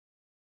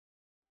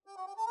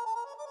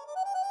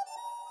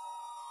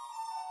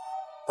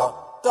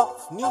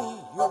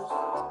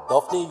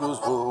دافنیوز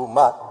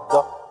اومد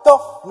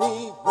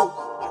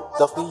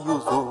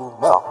دافنیوز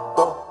اومد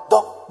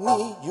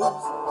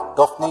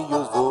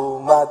دافنیوز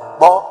اومد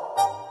با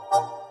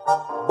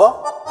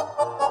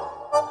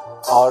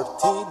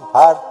آرتین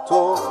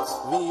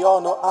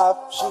پرتویان و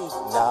افشین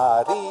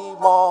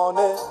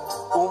نریمانه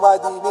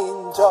اومدیم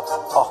اینجا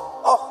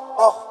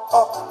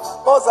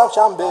بازم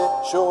شنبه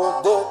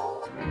شده.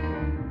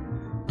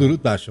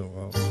 درود بر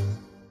شما.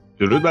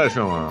 درود بر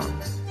شما.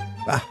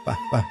 به به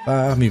به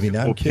به.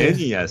 میبینم که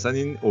اوپنی اصلا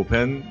این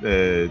اوپن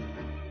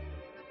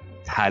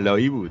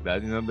طلایی بود.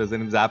 بعد اینا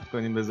بذاریم ضبط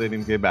کنیم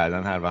بذاریم که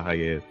بعداً هر وقت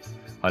اگه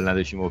حال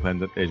نداشتیم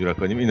اوپن اجرا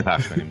کنیم اینو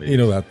پخش کنیم.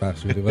 اینو بعد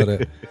پخش کنیم.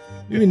 آره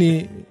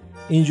میبینی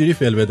اینجوری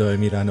فعل بدای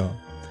میرن ها.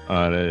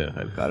 آره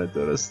خیلی کار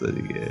درسته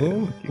دیگه.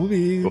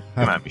 خوبی؟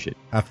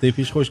 هفته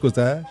پیش خوش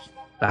گذشت؟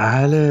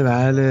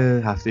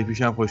 بله هفته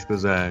پیش هم خوش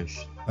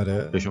گذشت.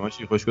 آره. به شما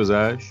چی خوش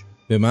گذشت؟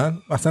 به من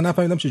اصلا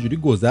نفهمیدم چجوری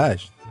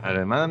گذشت.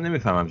 آره منم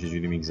نمیفهمم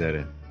چجوری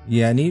میگذره.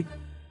 یعنی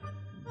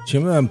چه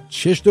میدونم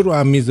چشت رو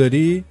هم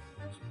میذاری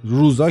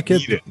روزا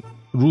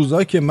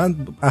که من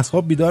از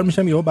خواب بیدار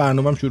میشم یهو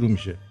برنامه‌ام شروع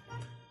میشه.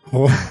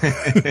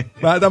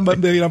 بعدم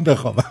باید بگیرم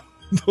بخوابم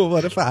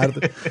دوباره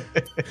فردا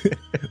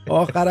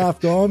آخر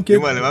هفته هم که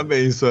مال من به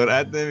این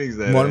سرعت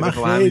نمیگذره. مال من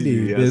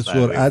خیلی به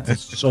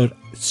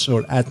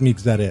سرعت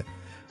میگذره.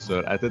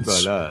 سرعت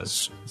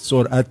بالاست.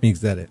 سرعت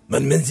میگذره.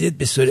 من زیاد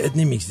به سرعت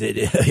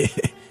نمیگذره.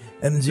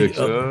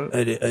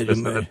 آره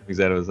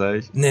میگذره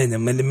واسش. نه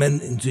من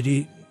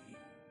اینجوری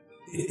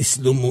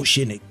اسلو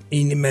موشنه.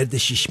 این مرد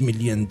 6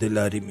 میلیون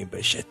دلاری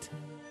میباشد.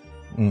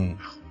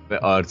 به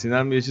آرتین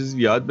هم یه چیز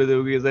یاد بده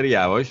و یه ذره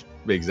یواش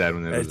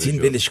بگذرونه.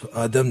 آرتین بلش کن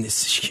آدم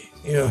نیستش که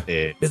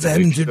بذار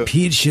همینجور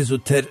پیر شه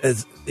زودتر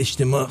از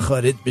اجتماع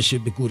خارج بشه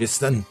به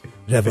گورستان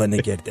روانه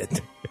گردد.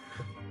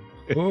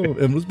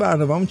 امروز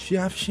برنامه‌مون چی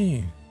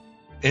افشین؟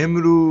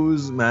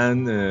 امروز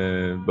من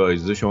با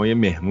اجازه شما یه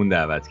مهمون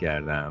دعوت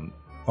کردم.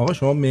 آقا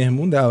شما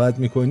مهمون دعوت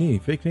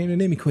میکنی؟ فکر اینو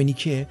نمیکنی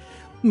که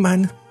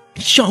من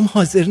شام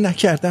حاضر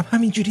نکردم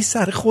همینجوری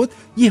سر خود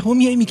یهو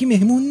میای میگی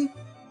مهمون؟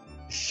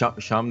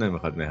 شام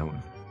نمیخواد مهمون.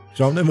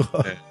 شام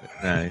نمیخواد؟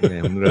 نه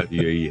مهمون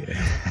رادیوییه.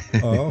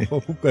 خب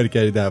خوب کاری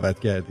کردی دعوت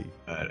کردی.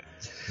 آره.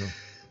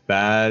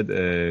 بعد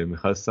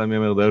میخواستم یه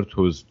مقدار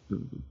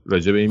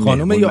راجع به این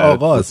خانم یا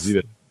آقاست؟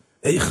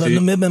 ای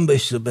خانم من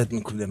باش صحبت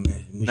میکنم.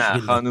 نه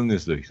خانم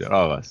نیست دکتر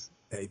آقاست.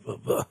 ای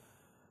بابا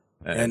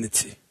یعنی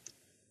چی؟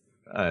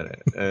 آره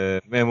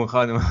مهمون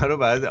خانم ها رو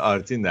بعد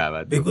آرتین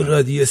دعوت بگو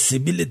رادیو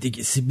سیبیل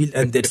دیگه. سیبیل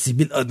اندر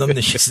سیبیل آدم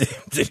نشسته.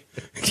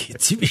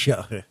 چی میشه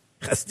آخه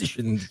خسته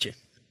شدیم دیگه.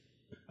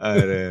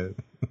 آره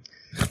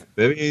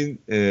ببین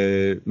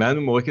من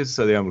اون موقع که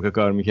صدای آمریکا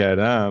کار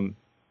میکردم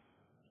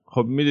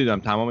خب میدیدم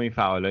تمام این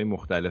فعالای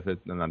مختلف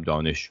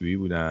دانشجویی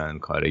بودن،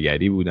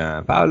 کارگری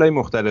بودن، فعالای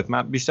مختلف.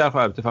 من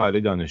بیشتر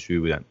فعالای دانشجویی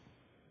بودن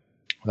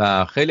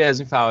و خیلی از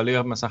این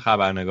فعالای مثلا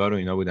خبرنگار و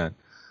اینا بودن.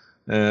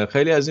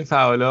 خیلی از این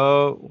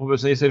فعالا خب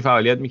مثلا یه سری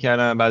فعالیت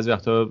میکردن، بعضی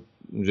وقتا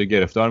اونجا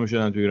گرفتار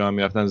میشدن، تو ایران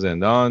میرفتن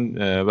زندان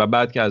و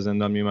بعد که از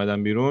زندان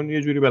میومدن بیرون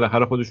یه جوری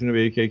بالاخره خودشون رو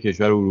به یک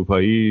کشور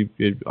اروپایی،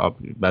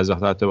 بعضی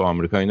وقتا حتی به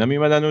آمریکا اینا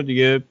میومدن و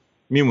دیگه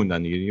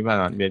میموندن دیگه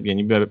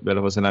یعنی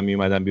بلافاصله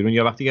میومدن بیرون،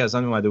 یا وقتی که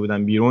اصلا اومده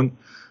بودن بیرون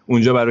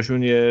اونجا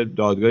براشون یه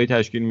دادگاهی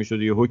تشکیل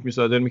میشد، یه حکمی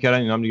صادر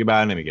میکردن، اینا هم دیگه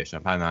برنمیگشتن،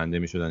 پناهنده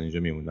میشدن، اینجا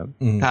میموندن.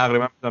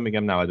 تقریبا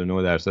میگم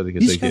 99% کسایی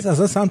هیچ کس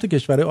اصلا سمت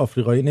کشورهای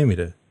آفریقایی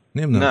نمیره.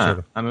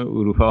 نه همه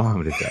اروپا و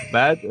آمریکا.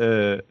 بعد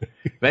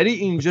ولی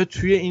اینجا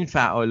توی این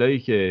فعالایی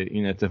که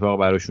این اتفاق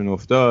براشون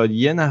افتاد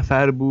یه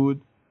نفر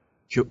بود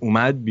که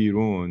اومد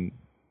بیرون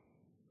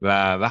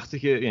و وقتی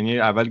که یعنی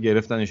اول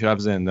گرفتنش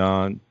رفت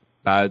زندان،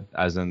 بعد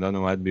از زندان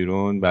اومد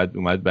بیرون، بعد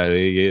اومد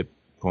برای یه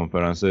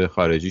کنفرانس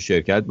خارجی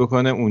شرکت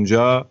بکنه.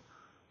 اونجا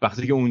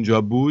وقتی که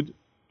اونجا بود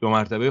 2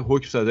 مرتبه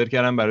حکم صادر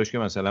کردن براش که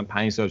مثلا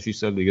 5 سال 6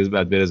 سال دیگه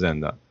بعد بره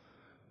زندان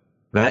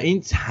و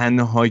این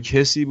تنها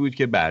کسی بود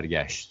که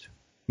برگشت.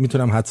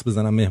 میتونم حدس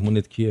بزنم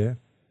مهمونت کیه؟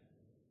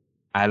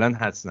 الان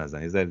حدس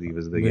نزن، یه ذره دیگه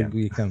بذار بگم. بگو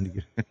یکم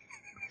دیگه.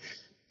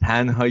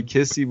 تنها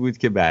کسی بود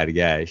که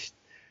برگشت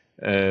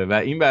و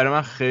این برای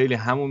من خیلی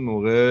همون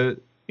موقع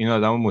این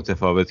آدمو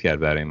متفاوت کرد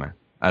برای من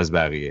از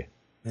بقیه.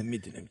 من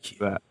میدونم کی.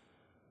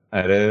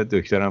 آره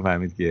دکترم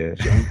فهمید که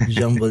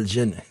ژان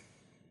والژنه.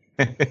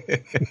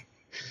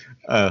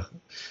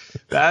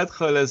 بعد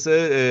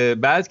خلاصه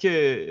بعد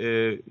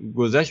که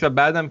گذشت و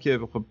بعدم که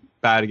خب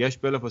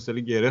برگشت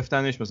بلافاصله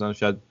گرفتنش، مثلا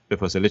شاید به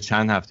فاصله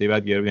چند هفته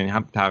بعد گرفت، یعنی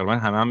هم تقریبا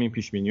هم این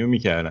پیش بینیو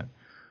میکردن،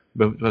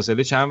 به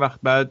فاصله چند وقت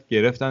بعد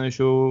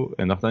گرفتنش و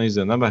انداختنش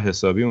زندان و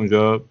حسابی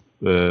اونجا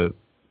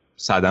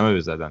صدمه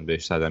بزدن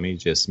بهش، صدمه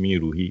جسمی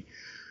روحی.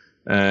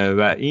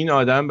 و این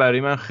آدم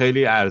برای من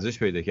خیلی ارزش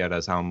پیدا کرد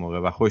از همون موقع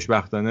و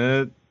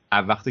خوشبختانه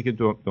وقتی که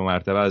 2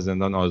 مرتبه از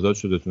زندان آزاد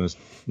شد و تونست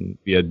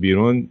بیاد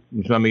بیرون،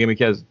 میتونم بگم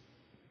یکی از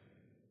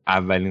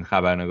اولین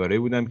خبرنگارایی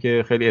بودم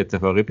که خیلی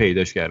اتفاقی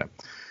پیداش کردم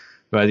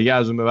و دیگه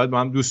از اون به بعد با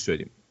هم دوست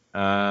شدیم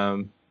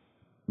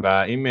و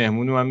این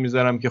مهمون رو من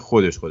میذارم که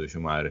خودشو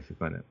معرفی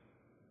کنه.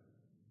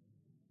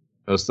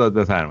 استاد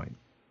بفرمایید.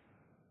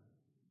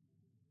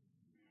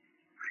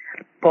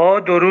 با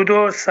درود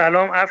و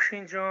سلام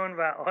افشین جان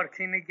و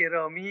آرتین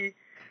گرامی.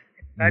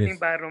 بعد این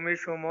برنامه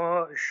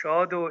شما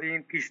شاد و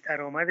این پیش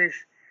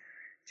درآمدش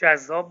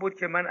جذاب بود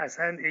که من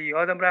اصلا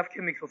یادم رفت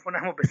که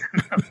میکروفونمو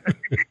بزنم.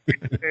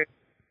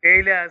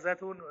 خیلی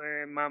ازتون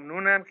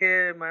ممنونم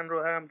که من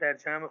رو هم در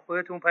جمع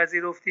خودتون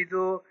پذیرفتید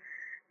و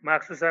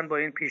مخصوصا با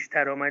این پیش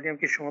درآمدی هم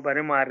که شما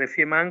برای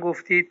معرفی من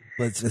گفتید.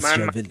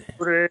 من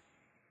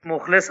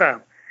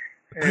مخلصم.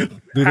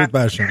 درود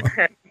بر شما.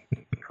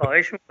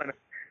 خواهش میکنم.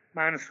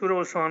 منصور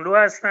اوسانلو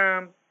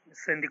هستم،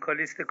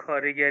 سندیکالیست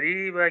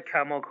کارگری و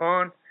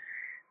کماکان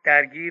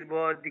درگیر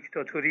با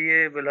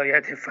دیکتاتوری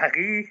ولایت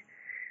فقیه.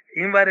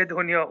 این ور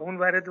دنیا اون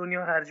ور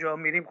دنیا هر جا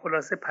میریم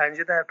خلاصه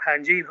پنجه در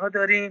پنجه اینها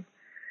داریم.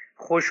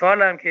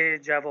 خوشحالم که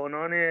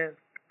جوانان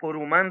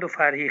برومند و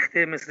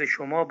فرهیخته مثل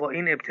شما با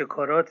این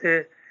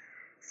ابتکارات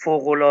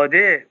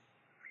فوق‌العاده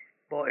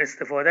با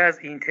استفاده از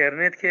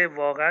اینترنت که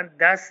واقعا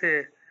دست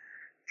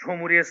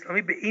جمهوری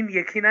اسلامی به این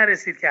یکی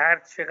نرسید که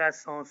هر چقدر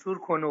سانسور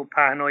کنه و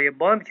پهنای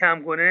باند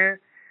کم کنه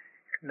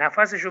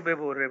نفسشو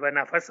ببره و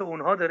نفس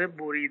اونها داره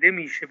بریده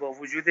میشه با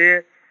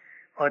وجود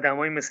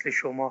آدمای مثل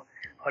شما.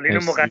 حالا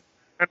اینو مقدماً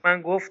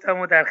من گفتم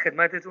و در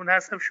خدمتتون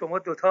هستم. شما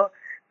دوتا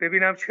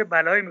ببینم چه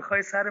بلایی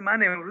میخوای سر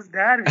من امروز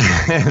در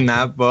بیاری.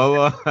 نه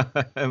بابا،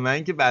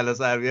 من که بلا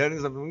سر بیار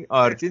نیستم.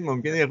 آرتین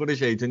ممکنه یه خورده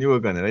شیطانی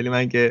بکنه ولی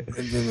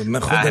من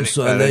خودم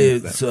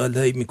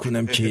سوالایی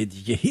میکنم که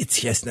دیگه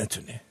هیچ کس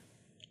نتونه.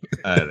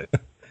 آره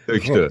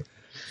دکتر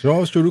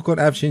شما شروع کن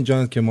افشین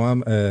جان که ما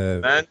هم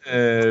من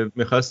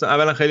میخواستم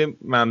اولا خیلی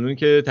ممنون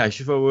که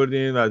تشریف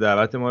آوردین و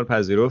دعوت ما رو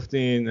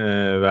پذیرفتین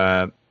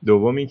و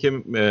دوم این که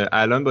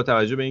الان با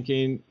توجه به اینکه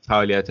این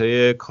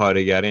فعالیت‌های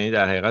کارگر، یعنی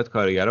در حقیقت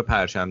کارگرها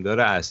پرچمدار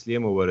اصلی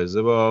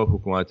مبارزه با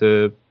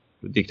حکومت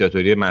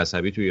دیکتاتوری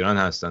مذهبی تو ایران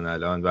هستن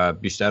الان و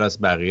بیشتر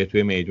از بقیه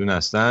توی میدون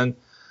هستن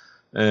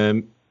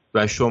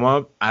و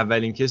شما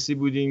اولین کسی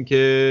بودین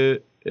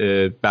که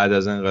بعد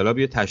از انقلاب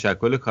یه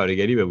تشکل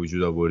کارگری به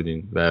وجود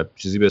آوردین و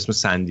چیزی به اسم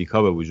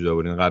سندیکا به وجود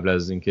آوردین. قبل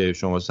از اینکه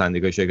شما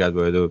سندیکای شرکت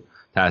واحد رو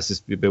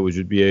تأسیس به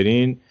وجود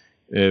بیارین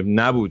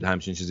نبود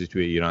همچین چیزی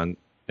توی ایران،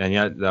 یعنی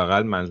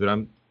حداقل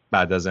منظورم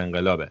بعد از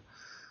انقلابه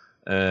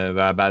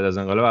و بعد از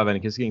انقلاب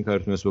اولین کسی که این کار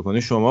تونست بکنه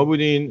شما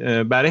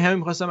بودین. برای همین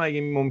می‌خواستم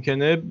اگه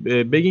ممکنه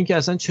بگین که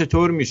اصلا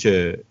چطور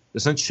میشه،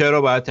 اصلا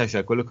چرا باید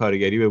تشکل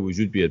کارگری به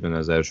وجود بیاد به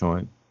نظر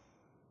شما؟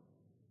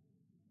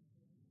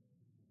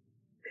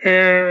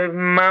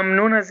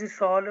 ممنون از این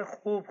سوال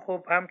خوب.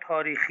 خب هم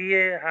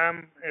تاریخیه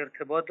هم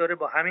ارتباط داره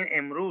با همین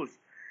امروز.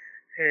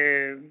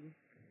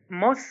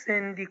 ما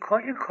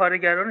سندیکای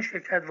کارگران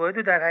شرکت واحد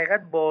رو در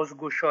حقیقت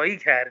بازگشایی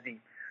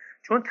کردیم،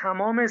 چون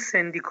تمام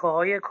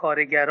سندیکاهای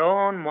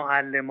کارگران،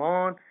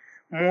 معلمان،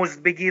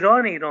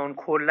 مزدبگیران ایران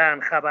کلن،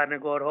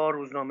 خبرنگارها،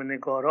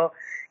 روزنامه‌نگارها،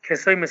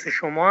 کسایی مثل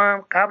شما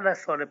هم قبل از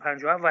سال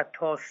 57 و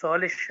تا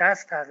سال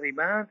 60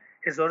 تقریبا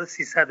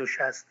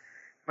 1360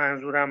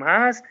 منظورم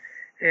هست،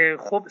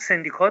 خب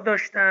سندیکا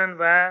داشتن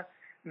و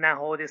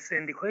نهاد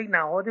سندیکا یک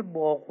نهاد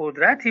با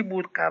قدرتی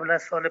بود قبل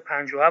از سال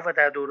 57 و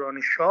در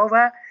دوران شاه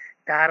و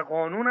در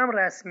قانون هم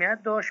رسمیت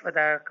داشت و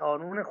در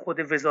قانون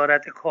خود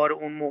وزارت کار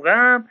اون موقع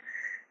هم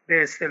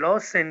به اصطلاح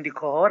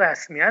سندیکاها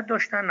رسمیت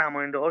داشتن.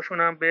 نماینده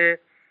هاشون هم به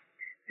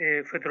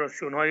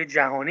فدراسیون های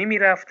جهانی می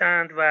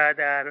رفتند و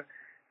در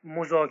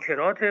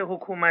مذاکرات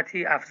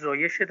حکومتی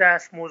افزایش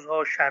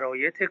دستمزدها،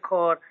 شرایط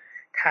کار،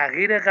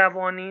 تغییر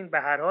قوانین به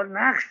هر حال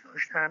نقش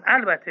داشتن.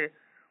 البته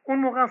اون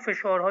موقع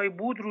فشارهایی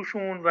بود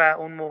روشون و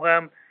اون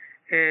موقع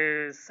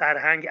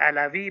سرهنگ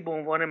علوی به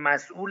عنوان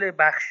مسئول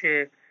بخش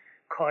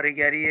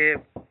کارگری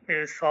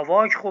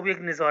ساواک خب یک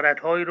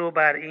نظارت‌هایی رو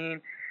بر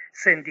این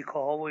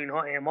سندیکاها و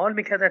اینها اعمال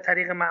میکرد از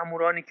طریق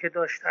مأمورانی که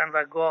داشتن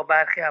و گاه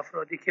برخی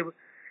افرادی که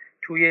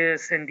توی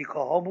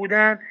سندیکاها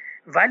بودن،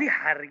 ولی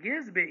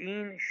هرگز به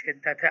این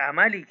شدت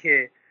عملی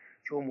که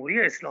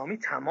جمهوری اسلامی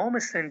تمام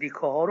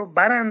سندیکاها رو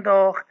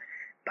برانداخت،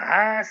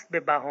 بس به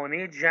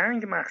بهانه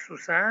جنگ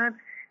مخصوصاً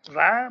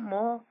و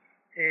ما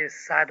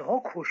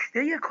صدها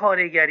کشته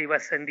کارگری و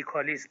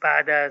سندیکالیست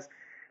بعد از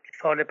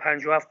سال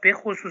 57 به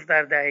خصوص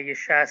در دهه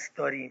 60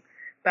 داریم.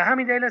 به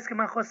همین دلیل است که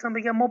من خواستم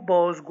بگم ما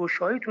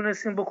بازگشایی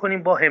تونستیم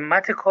بکنیم با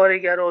همت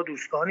کارگرها،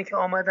 دوستانی که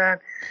آمدن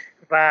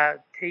و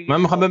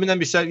من میخوام ببینم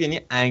بیشتر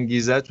یعنی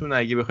انگیزتون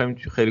اگه بخوایم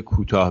خیلی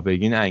کوتاه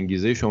بگین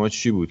انگیزه شما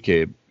چی بود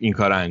که این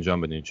کار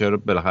انجام بدین؟ چرا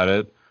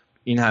بالاخره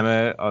این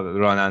همه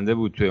راننده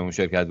بود توی اون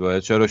شرکت واحد،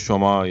 چرا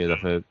شما یه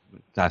دفعه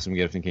تصمیم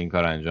گرفتین که این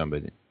کار انجام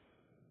بدین؟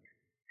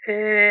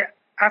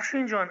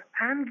 افشین جان،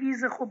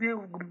 انگیزه خب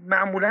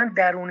معمولا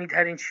درونی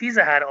ترین چیز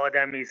هر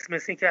آدمی است.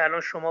 مثل این که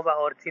الان شما و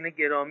آرتین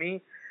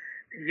گرامی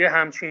یه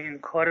همچین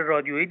کار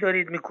رادیویی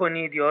دارید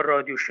میکنید یا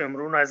رادیو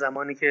شمرون از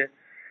زمانی که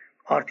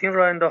آرتین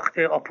را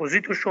انداخته،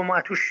 اپوزیتو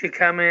شما تو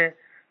شکم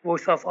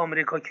وایس آف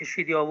آمریکا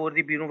کشیدی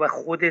آوردی بیرون و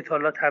خودت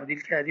حالا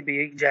تبدیل کردی به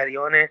یک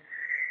جریان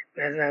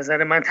به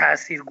نظر من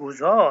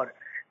تاثیرگذار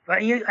و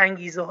این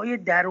انگیزه های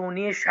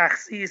درونی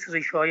شخصی است،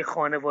 ریشه های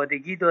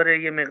خانوادگی داره،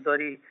 یه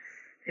مقداری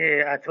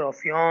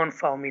اطرافیان،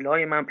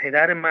 فامیلای من،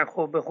 پدر من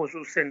خب به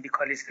خصوص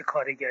سندیکالیست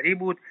کارگری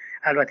بود،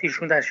 البته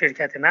ایشون در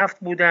شرکت نفت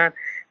بودن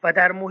و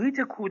در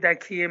محیط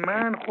کودکی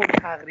من خب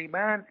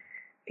تقریبا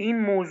این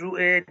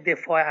موضوع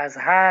دفاع از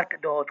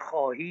حق،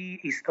 دادخواهی،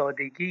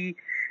 ایستادگی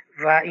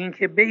و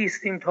اینکه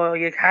بایستیم تا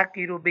یک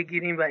حقی رو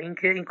بگیریم و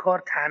اینکه این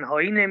کار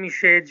تنهایی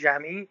نمیشه،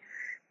 جمعی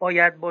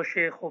باید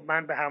باشه. خب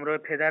من به همراه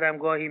پدرم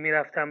گاهی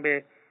میرفتم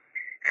به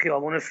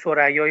خیابان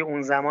ثریای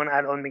اون زمان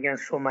الان میگن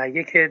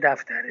سمیه که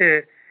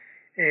دفتر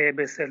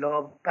به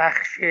اصطلاح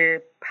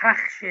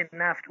پخش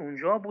نفت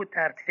اونجا بود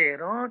در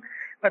تهران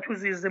و تو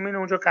زیرزمین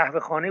اونجا قهوه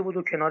خانه بود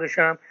و کنارش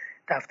هم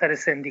دفتر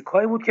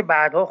سندیکایی بود که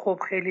بعدها خب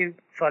خیلی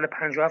سال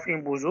 57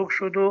 این بزرگ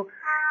شد و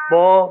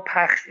با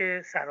پخش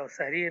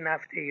سراسری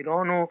نفت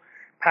ایران و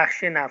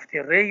پخش نفت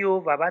ری و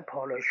بعد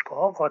پالایشگاه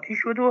ها قاطی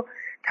شد و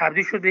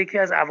تبدیل شد به یکی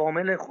از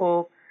عوامل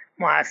خب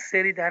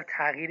مؤثری در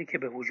تغییری که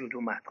به وجود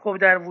اومد. خب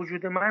در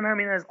وجود من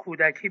همین از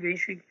کودکی به این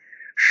شکل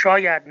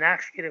شاید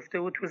نقش گرفته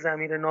بود تو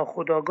زمین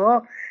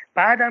ناخودآگاه.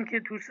 بعدم که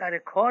تو سر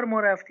کار ما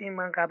رفتیم،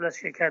 من قبل از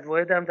شرکت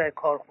واحدم در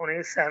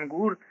کارخانه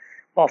سنگور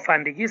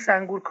بافندگی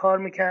سنگور کار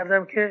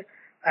میکردم که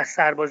از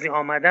سربازی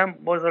آمدم،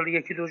 باز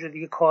یکی دو جا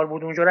دیگه کار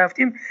بود اونجا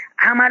رفتیم،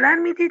 عملا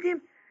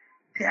میدیدیم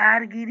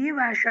درگیری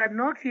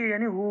وحشتناکیه،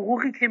 یعنی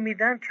حقوقی که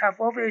میدن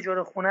کفاف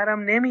اجاره خونه رم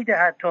نمیده،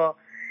 حتی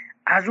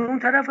از اون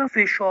طرف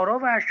فشارها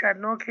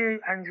وحشتناک،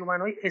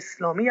 انجمنهای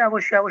اسلامی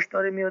یواش یواش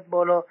داره میاد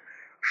بالا،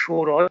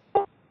 شورای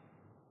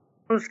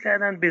درست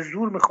کردن به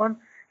زور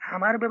میخوان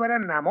همه رو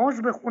ببرن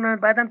نماز بخونن،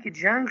 بعدم که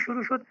جنگ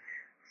شروع شد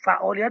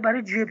فعالیت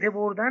برای جبهه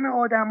بردن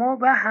آدما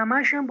و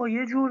همش هم با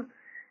یه جور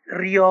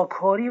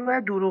ریاکاری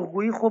و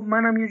دروغگویی. خب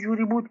منم یه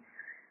جوری بود،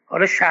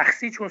 حالا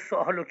شخصی چون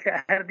سوالو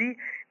کردی،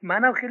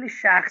 منم خیلی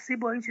شخصی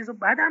با این چیزا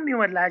بعدم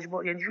میومد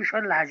یعنی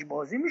شاید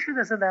لجبازی میشد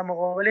اصلا در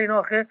مقابل این.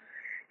 آخه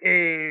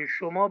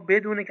شما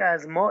بدونه که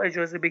از ما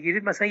اجازه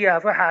بگیرید مثلا یه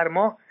دفعه هر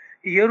ماه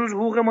یه روز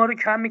حقوق ما رو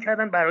کم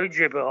میکردن برای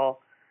جبهه ها،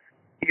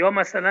 یا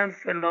مثلا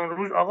فلان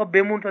روز آقا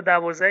بمون تا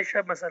 12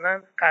 شب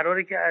مثلا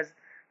قراره که از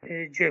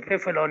جبهه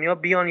فلانیا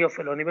بیان یا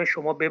فلانی به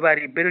شما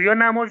ببرید بره، یا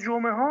نماز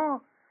جمعه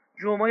ها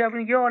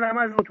یه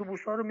عالمه از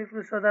اتوبوس ها رو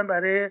میفرستادن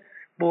برای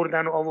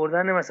بردن و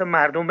آوردن مثلا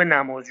مردم به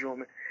نماز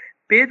جمعه،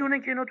 بدونه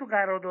که اینا تو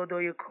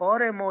قراردادهای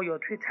کار ما یا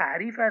توی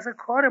تعریف اصلا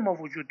کار ما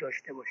وجود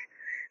داشته باشه.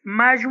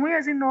 مجموعه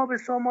از این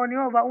نابسامانی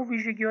ها و اون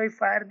ویژگی های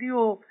فردی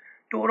و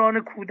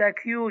دوران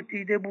کودکی و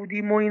دیده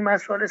بودیم و این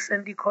مسائل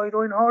سندیکایی رو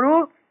اینها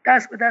رو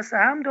دست به دست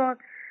هم داد.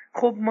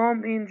 خب ما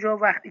اینجا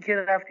وقتی که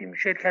رفتیم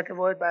شرکت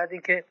واحد، بعد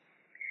اینکه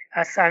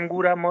از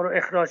سنگورم ما رو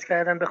اخراج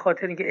کردن به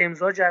خاطر اینکه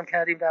امضا جمع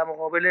کردیم در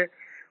مقابل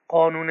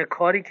قانون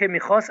کاری که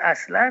میخواست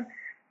اصلا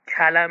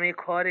کلمه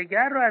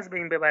کارگر رو از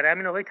بین ببره.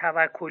 همین آقای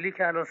توکلی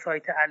که الان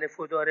سایت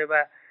الفو داره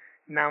و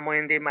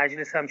نماینده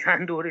مجلس هم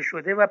چند دوره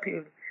شده و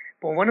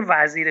به عنوان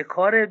وزیر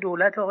کار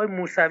دولت آقای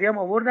موسوی هم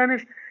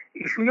آوردنش،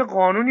 ایشون یه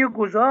قانونی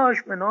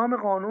گذاشت به نام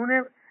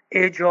قانون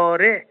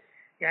اجاره،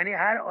 یعنی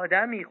هر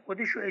آدمی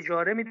خودش رو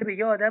اجاره میده به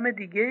یه آدم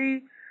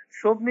دیگه‌ای،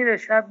 صبح میره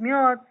شب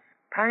میاد،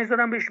 5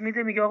 دلار بهش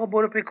میده، میگه آقا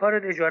برو پی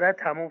کارت، اجارت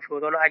تموم شد.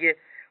 حالا اگه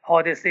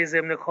حادثه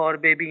ضمن کار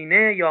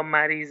ببینه یا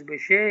مریض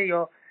بشه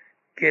یا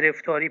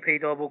گرفتاری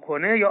پیدا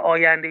بکنه یا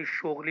آینده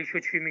شغلیشو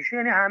چی میشه،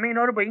 یعنی همه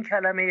اینا رو با این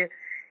کلمه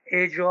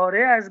اجاره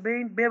از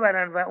بین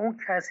ببرن و اون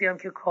کسی هم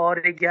که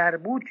کارگر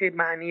بود که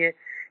معنی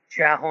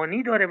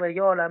جهانی داره و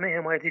یه عالمه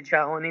حمایت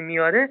جهانی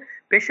میاره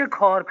بشه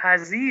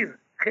کارپذیر.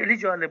 خیلی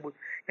جالب بود،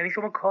 یعنی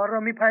شما کار را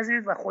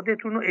میپذیرید و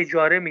خودتون رو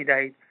اجاره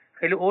میدهید.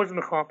 خیلی عذر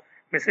میخوام،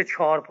 مثل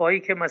چارپایی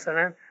که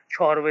مثلا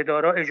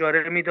چارودارا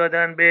اجاره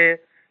میدادن به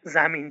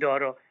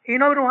زمیندارا،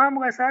 اینا رو هم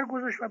اثر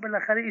گذاشت و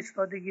بالاخره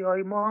ایستادگی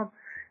های ما هم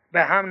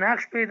به هم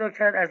نقش پیدا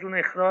کرد. از اون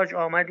اخراج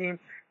آمدیم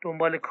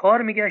دنبال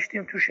کار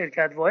میگشتیم، تو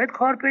شرکت واحد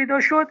کار پیدا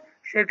شد.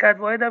 شرکت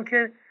واحد هم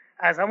که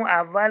از همون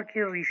اول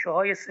که ریشه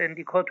های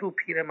سندیکا تو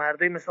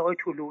پیرمردای مثل آقای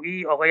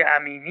طلوعی، آقای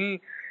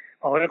امینی،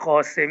 آقای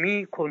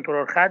قاسمی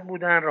کنترل خط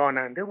بودن،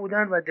 راننده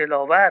بودن و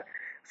دلاور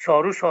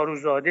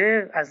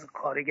ساروزاده از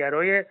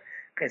کارگرای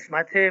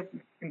قسمت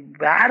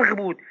برق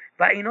بود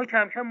و اینا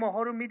کم کم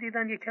ماها رو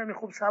میدیدن، یک کمی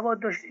خوب سواد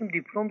داشتیم،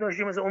 دیپلم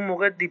داشتیم، مثلا اون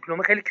موقع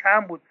دیپلم خیلی کم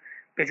بود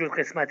به جز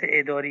قسمت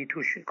اداری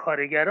توش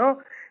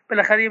کارگرا،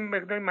 بالاخره یه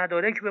مقدار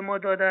مدارک به ما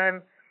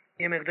دادن،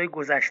 یه مقدار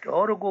گذشته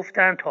ها رو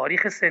گفتن،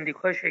 تاریخ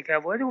سندیکای شرکت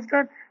واحد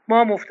گفتن،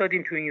 ما هم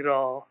افتادیم تو این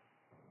راه.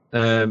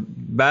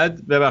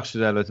 بعد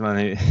ببخشید البته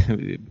من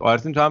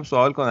آرتین تو هم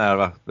سوال کن هر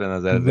وقت به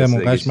نظر به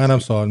موقعش منم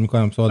سوال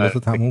میکنم، سوالاتو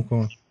تموم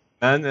کن.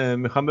 من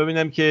میخوام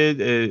ببینم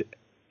که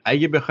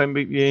اگه بخوایم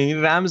یعنی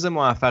رمز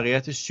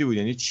موفقیتش چی بود،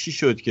 یعنی چی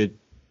شد که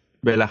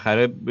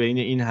بالاخره بین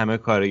این همه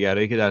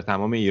کارگرایی که در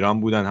تمام ایران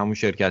بودن، همون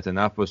شرکت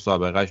نفت و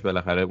سابقهش،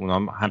 بالاخره اونا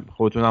هم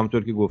خودتون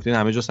همونطور که گفتین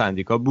همه جا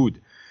سندیکا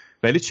بود،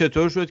 ولی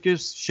چطور شد که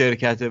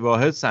شرکت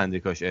واحد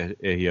سندیکاش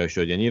احیا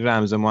شد؟ یعنی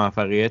رمز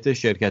موفقیت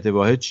شرکت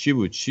واحد چی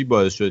بود؟ چی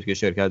باعث شد که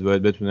شرکت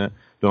واحد بتونه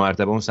 2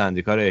 مرتبه اون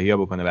سندیکا رو احیا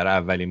بکنه برای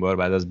اولین بار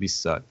بعد از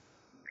 20 سال؟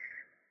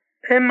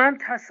 من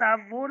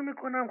تصور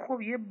میکنم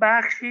خب یه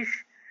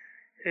بخشیش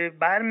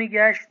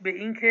برمیگشت به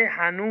این که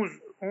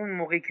هنوز اون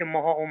موقعی که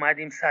ماها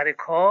اومدیم سر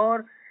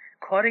کار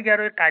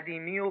کارگرای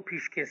قدیمی و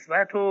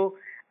پیشکسوت و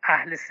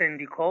اهل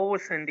سندیکا و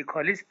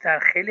سندیکالیست در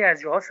خیلی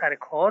از جاها سر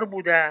کار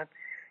بودن.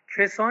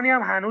 کسانی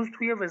هم هنوز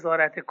توی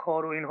وزارت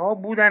کار و اینها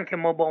بودن که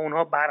ما با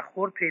اونها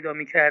برخورد پیدا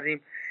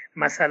می‌کردیم،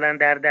 مثلا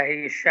در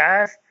دهه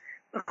 60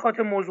 به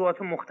خاطر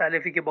موضوعات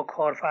مختلفی که با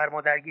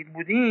کارفرما درگیر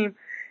بودیم.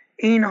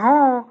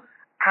 اینها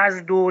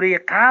از دوره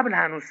قبل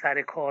هنوز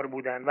سر کار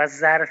بودن و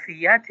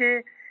ظرفیت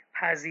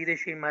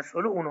پذیرش این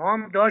مسئله اونها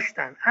هم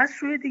داشتن. از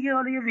سوی دیگه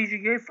حالا یه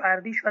ویژگی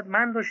فردی شاید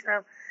من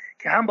داشتم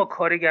که هم با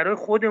کارگرای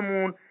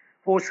خودمون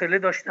حوصله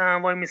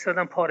داشتم، وای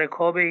میسادم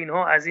پارکاب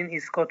اینها از این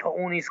ایستگاه تا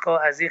اون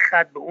ایستگاه، از این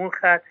خط به اون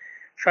خط.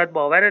 شاید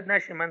باورت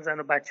نشه من زن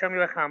و بچه‌م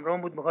یه وقت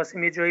همراهم بود،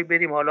 می‌خواستیم یه جایی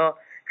بریم، حالا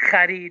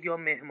خرید یا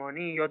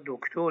مهمانی یا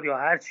دکتر یا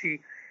هر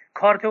چی،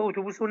 کارت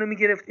اتوبوس اون رو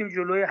می‌گرفتیم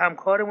جلوی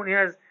همکارمون. این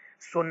از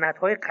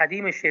سنت‌های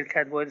قدیم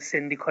شرکت واحد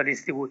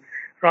سندیکالیستی بود.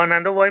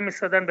 راننده وای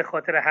میسادن به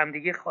خاطر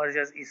همدیگه خارج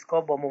از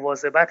ایستگاه با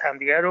مواظبت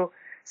همدیگه رو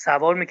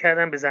سوار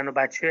می‌کردن، به زن و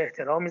بچه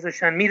احترام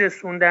می‌ذاشتن،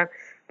 میرسوندن.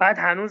 بعد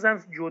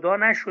هنوزم جدا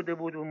نشده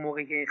بود اون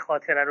موقعی که این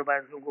خاطره رو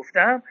براتون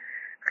گفتم،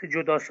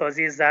 جدا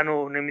سازی زن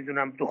و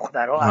نمیدونم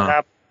دخترها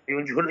عقب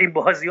اون جلو این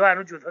بازی‌ها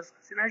هنوز جدا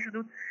سازی نشده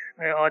بود.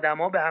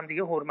 آدم‌ها به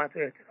همدیگه حرمت و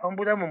احترام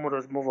بودن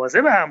و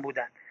مواظب هم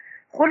بودن.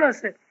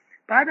 خلاصه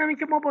بعدم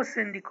اینکه ما با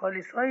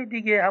سندیکالیست‌های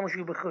دیگه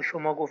همونجوری به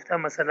شما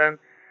گفتم، مثلا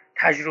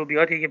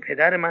تجربیاتی که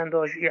پدر من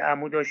داشت، یه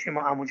عمو داشتیم،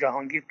 عمو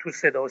جهانگیر تو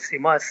صدا و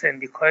سیما از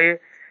سندیکای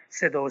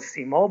صدا و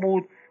سیما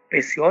بود،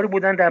 بسیاری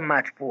بودن در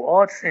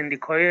مطبوعات،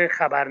 سندیکای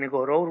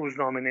خبرنگارها و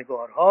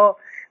روزنامه‌نگارها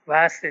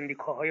و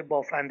سندیکاهای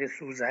بافند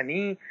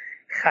سوزنی،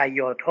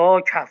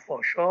 خیاط‌ها،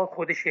 کفاش‌ها،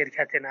 خود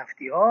شرکت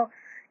نفتی‌ها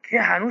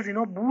که هنوز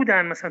اینا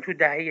بودن مثلا تو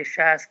دهه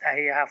 60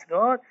 دهه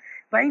 70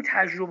 و این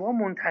تجربه ها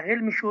منتقل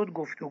میشد،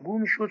 گفتگو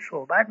میشد،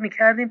 صحبت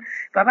میکردیم.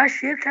 و بعد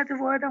شرکت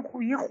واحد هم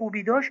یه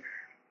خوبی داشت،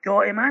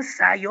 دائما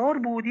سیار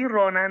بودی،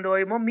 راننده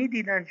های ما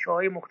میدیدن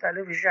جاهای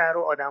مختلف شهر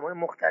و آدم های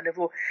مختلف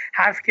و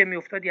حرف که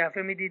میافتاد یه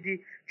دفعه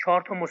میدیدی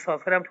 4 تا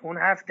مسافرم تو اون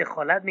حرف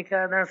دخالت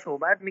میکردن،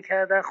 صحبت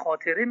میکردن،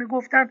 خاطره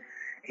میگفتن.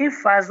 این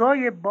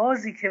فضای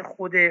بازی که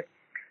خود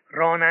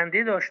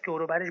راننده داشت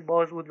دور و برش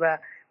باز بود و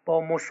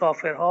با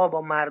مسافرها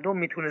با مردم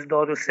میتونست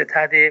داد و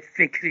ستد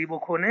فکری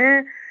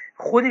بکنه،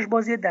 خودش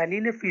باز یه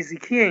دلیل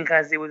فیزیکی این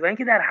قضیه بود. و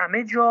اینکه در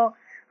همه جا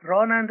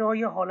راننده ها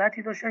یه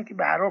حالتی داشتن که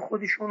به هر حال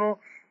خودشونو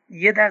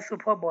یه دست و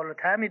پا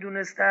بالاتر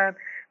میدونستن.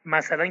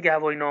 مثلا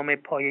گواهی نامه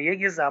پایه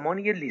یه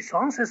زمانی یه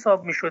لیسانس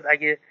حساب میشد،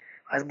 اگه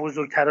از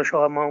بزرگتراش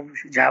ها ما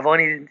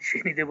جوانی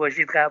شنیده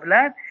باشید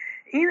قبلا.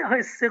 این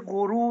حس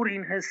غرور،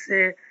 این حس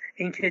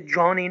اینکه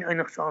جان این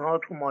انسان ها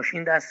تو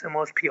ماشین دست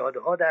ماست، پیاده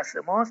ها دست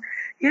ماست،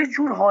 یه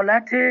جور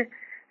حالت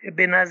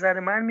به نظر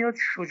من میاد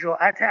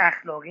شجاعت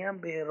اخلاقی هم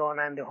به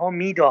راننده ها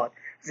میداد.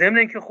 ضمن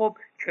اینکه خب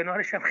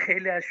کنارش هم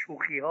خیلی از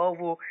شوخی ها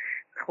و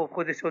خب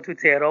خودت تو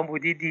تهران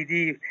بودی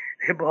دیدی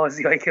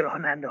بازی هایی که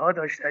راننده ها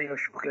داشتن یا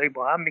شوخی هایی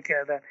با هم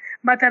میکردن،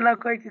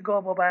 مطلق هایی که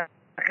گاه با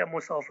برخی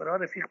مسافرها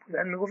رفیق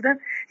بودن میگفتن.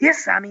 یه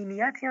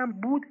صمیمیتی هم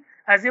بود.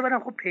 از یه برم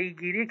خب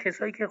پیگیری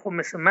کسایی که خب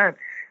مثل من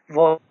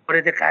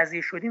وارد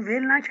قضیه شدیم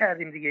ول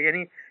نکردیم دیگه،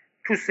 یعنی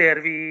تو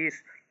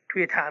سرویس،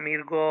 توی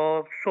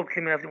تعمیرگاه، صبح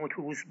که میرفتیم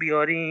اتوبوس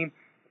بیاریم،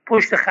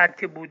 پشت خط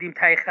که بودیم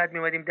تای خط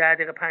میومدیم 10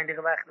 دقیقه 5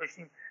 دقیقه وقت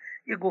داشتیم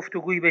یه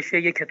گفتگویی بشه،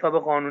 یه کتاب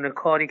قانون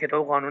کاری،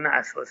 کتاب قانون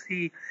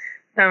اساسی،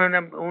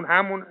 اون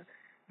همون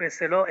به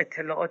اصطلاح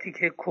اطلاعاتی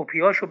که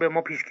کپیاشو به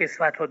ما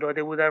پیشکسوت‌ها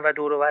داده بودن و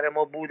دور و بر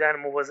ما بودن،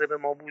 مواظب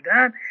ما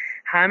بودن،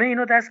 همه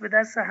اینا دست به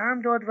دست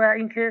هم داد. و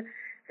اینکه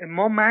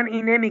ما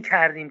منعی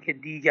نمی‌کردیم که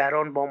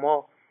دیگران با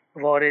ما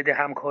وارد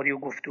همکاری و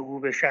گفتگو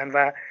بشن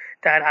و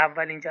در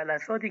اولین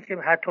جلساتی که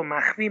حتی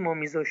مخفی ما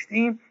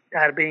میذاشتیم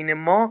در بین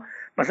ما،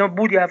 مثلا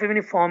بود یه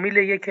ببینید فامیل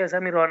یکی از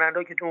همین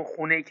راننده‌ها که تو اون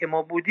خونه‌ای که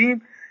ما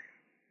بودیم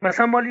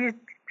مثلا مالی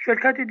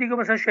شرکت دیگه،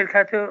 مثلا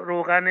شرکت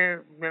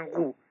روغن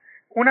منقو،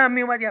 اونم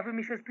میومد یه دفعه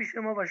میشست پیش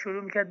ما و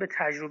شروع میکرد به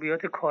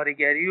تجربیات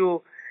کارگری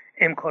و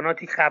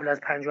امکاناتی قبل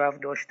از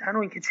 57 داشتن و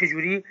اینکه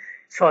چجوری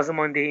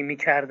سازماندهی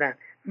میکردن.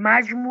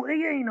 مجموعه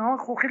اینها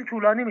خب خیلی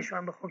طولانی میشه،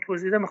 من بخوام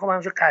توضیح بدم میخوام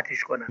همونجا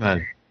قطعش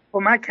کنم.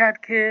 کمک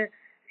کرد که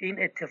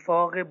این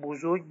اتفاق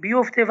بزرگ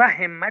بیفته و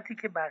همتی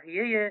که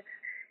بقیه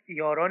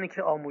یارانی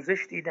که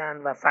آموزش دیدن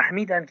و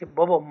فهمیدن که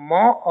بابا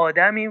ما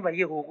آدمیم و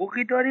یه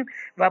حقوقی داریم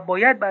و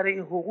باید برای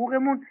این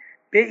حقوقمون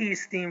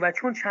بایستیم. و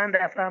چون چند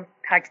دفعه هم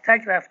تک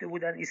تک رفته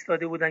بودن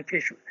ایستاده بودن که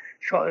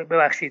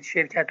ببخشید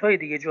شرکت‌های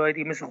دیگه جای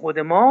دیگه مثل خود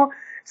ما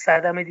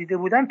صدمه دیده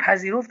بودن،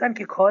 پذیرفتن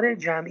که کار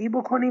جمعی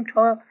بکنیم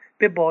تا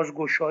به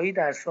بازگشایی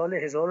در سال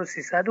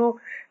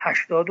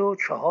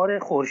 1384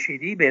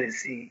 خورشیدی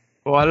برسیم.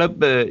 و حالا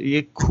به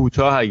یک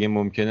کوتاه اگه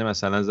ممکنه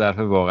مثلا ظرف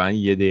واقعا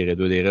 1 دقیقه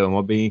 2 دقیقه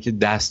ما بگین که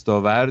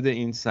دستاورد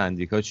این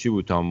سندیکا چی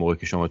بود تا اون موقع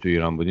که شما تو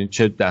ایران بودین؟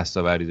 چه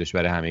دستاوردی داشت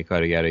برای همه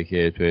کارگرایی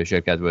که تو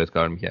شرکت واحد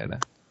کار میکردن؟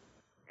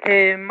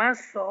 من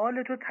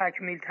سوالتو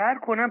تکمیل تر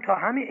کنم تا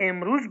همین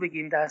امروز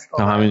بگیم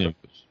دستاورد تا همین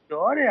امروز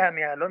داره.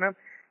 همین الان هم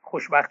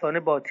خوشبختانه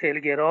با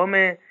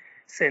تلگرام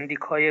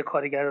سندیکای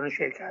کارگران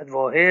شرکت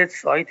واحد،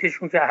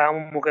 سایتشون که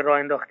همون موقع راه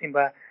انداختیم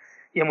و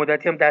یه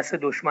مدتی هم دست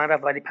دشمن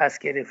رفت ولی پس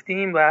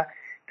گرفتیم و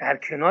در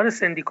کنار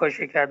سندیکای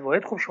شرکت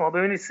واحد خب شما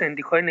ببینید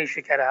سندیکای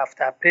نیشکر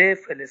هفتم،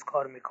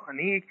 فلزکار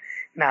مکانیک،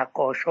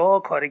 نقاشا،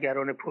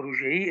 کارگران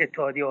پروژه‌ای،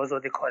 اتحادیه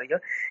آزاد کارگر،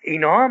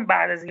 اینا هم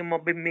بعد از اینکه ما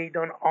به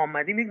میدان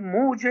آمدیم یک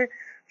موج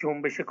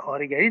جنبش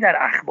کارگری در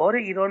اخبار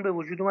ایران به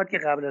وجود اومد که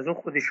قبل از اون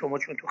خود شما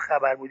چون تو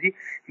خبر بودی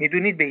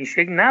میدونید به این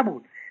شکل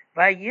نبود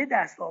و یه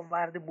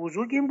دستاورد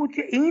بزرگ این بود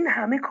که این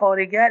همه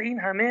کارگر، این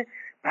همه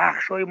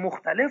بخش‌های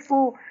مختلف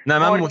و نه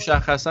من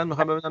مشخصا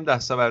میخوام ببینم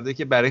دستاوردی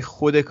که برای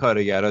خود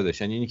کارگرها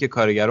داشتن، یعنی که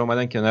کارگرها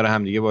اومدن کنار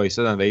همدیگه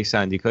وایسادن و یک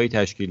سندیکایی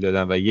تشکیل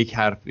دادن و یک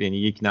حرف یعنی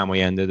یک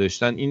نماینده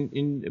داشتن،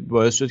 این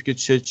باعث شد که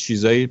چه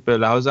چیزایی به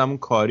لحاظ همون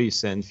کاری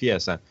صنفی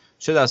هستن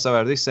چه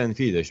دستاوردی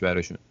صنفی داشت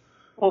براشون.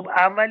 خب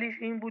اولیش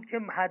این بود که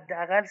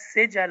حداقل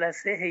 3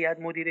 جلسه هیئت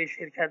مدیره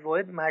شرکت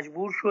واحد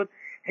مجبور شد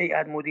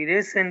هیئت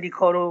مدیره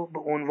سندیکا رو به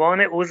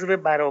عنوان عضو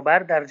برابر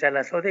در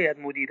جلسات هیئت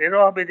مدیره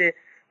راه بده.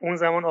 اون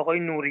زمان آقای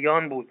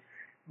نوریان بود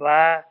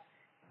و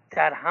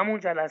در همون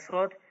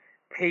جلسات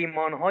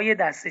پیمانهای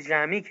دست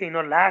جمعی که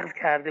اینا لغو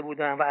کرده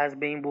بودن و از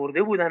بین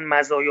برده بودن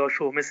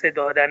مزایاشو، مثل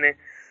دادن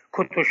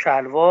کت و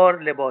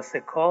شلوار، لباس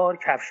کار،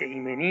 کفش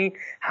ایمنی،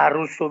 هر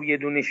روز صبح یه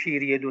دونه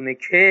شیر، یه دونه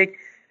کیک،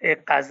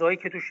 غذایی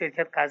که تو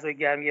شرکت غذای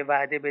گرمی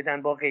وعده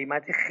بدن با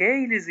قیمت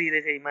خیلی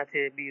زیر قیمت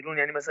بیرون،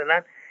 یعنی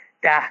مثلا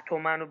 10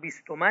 تومن و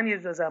 20 تومن یه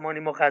زمانی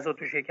ما غذا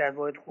تو شرکت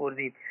واحد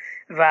خوردیم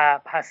و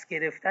پس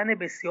گرفتن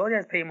بسیاری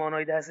از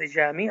پیمانهای دست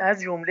جمعی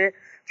از جمله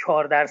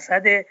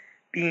 4%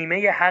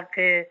 بیمه حق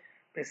به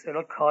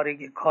اصطلاح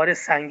کار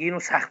سنگین و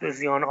سخت و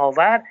زیان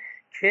آور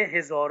که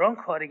هزاران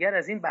کارگر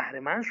از این بهره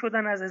مند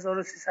شدن از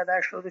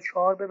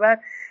 1384 به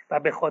بعد و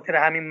به خاطر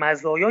همین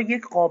مزایا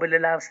یک قابل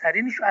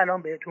لمس‌ترینش رو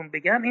الان بهتون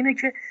بگم اینه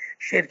که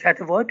شرکت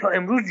واحد تا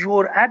امروز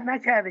جرئت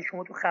نکرده،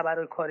 شما تو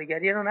خبرهای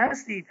کارگری اینا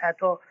هستید،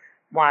 حتی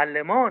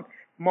معلمان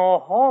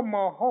ماها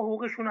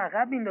حقوقشون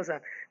عقب میندازن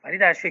ولی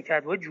در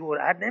شرکت واحد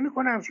جرئت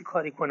نمیکنن همچین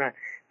کاری کنن.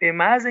 به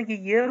محض اینکه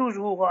یه روز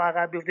حقوق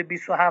عقب بیفته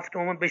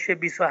 27م بشه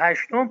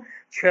 28م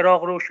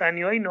چراغ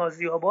روشنی‌های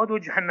نازی آباد و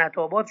جنت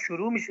آباد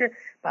شروع میشه،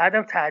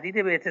 بعدم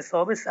تهدید به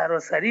اعتصاب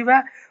سراسری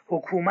و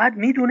حکومت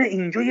میدونه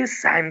اینجا یه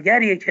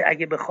سنگریه که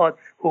اگه بخواد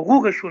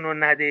حقوقشون رو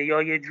نده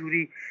یا یه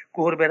جوری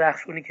گربه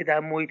رقصونی که در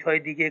محیط‌های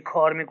دیگه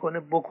کار میکنه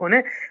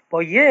بکنه،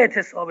 با یه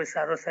اعتصاب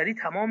سراسری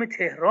تمام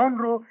تهران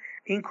رو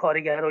این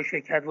کارگرای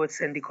شرکت واحد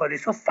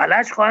سندیکالیست‌ها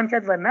فلج خواهند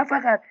کرد و نه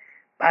فقط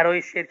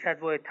برای شرکت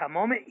واحد،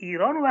 تمام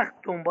ایران وقت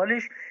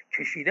دنبالش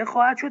کشیده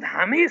خواهد شد،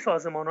 همه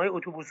سازمان‌های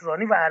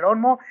اتوبوسرانی و الان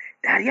ما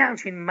در یه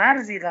همچین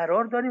مرزی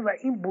قرار داریم و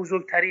این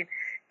بزرگترین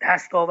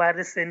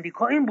دستاورد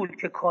سندیکا این بود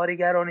که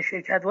کارگران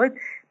شرکت واحد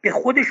به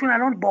خودشون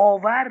الان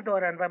باور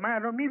دارن و من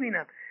الان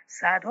میبینم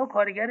صدها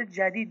کارگر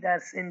جدید در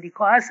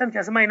سندیکا هستن که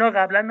اصلا من اینا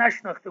قبلا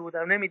نشناخته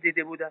بودم،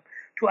 نمیدیده بودم،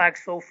 تو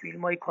عکس‌ها و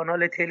فیلم‌های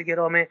کانال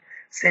تلگرام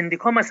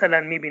سندیکا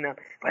مثلا میبینم،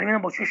 ولی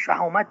میبینم با چه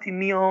شهامتی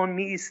میان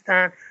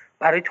میایستن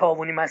برای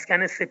تعاونی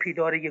مسکن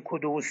سپیدار 1 و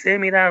 2 و 3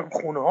 میرن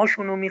خونه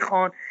هاشون رو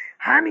میخوان.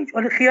 همین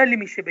حالا خیالی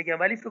میشه بگم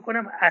ولی فکر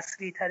کنم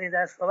اصلی ترین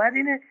دستاورد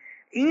اینه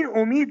این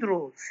امید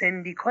رو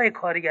سندیکای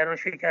کارگران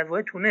شرکت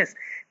واحد تونست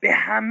به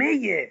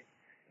همه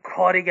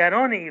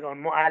کارگران ایران،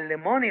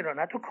 معلمان ایران،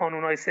 حتی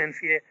کانونهای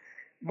صنفی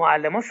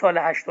معلمان سال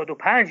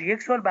 85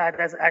 یک سال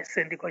بعد از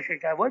سندیکای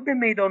شرکت واحد به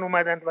میدان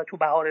اومدن و تو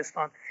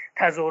بهارستان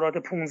تظاهرات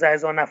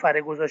 15,000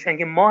 نفره گذاشتن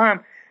که ما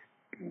هم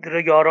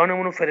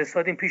یارانمون رو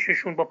فرستادیم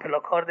پیششون با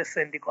پلاکارد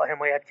سندیکا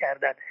حمایت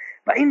کردن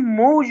و این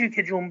موجی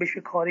که جنبش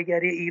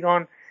کارگری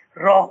ایران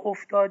راه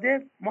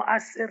افتاده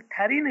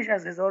مؤثرترینش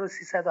از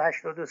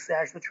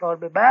 1383-84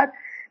 به بعد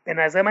به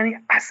نظر من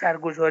این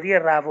اثرگذاری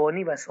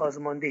روانی و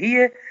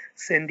سازماندهی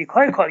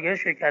سندیکای کارگر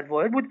شرکت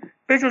واحد بود،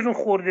 به جز اون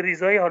خرده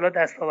ریزای حالا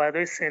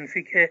دستاوردهای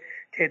صنفی که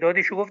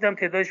تعدادشو گفتم،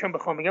 تعدادشون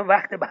بخوام بگم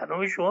وقت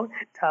برنامه شما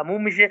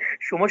تموم میشه،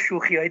 شما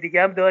شوخی‌های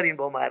دیگه هم دارین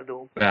با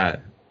مردم. بله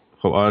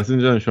خب آرتین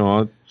جان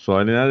شما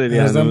سوالی نداری؟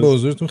 ازم به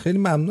حضورتون خیلی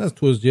ممنون از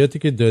توضیحاتی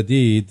که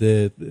دادید.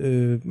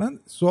 من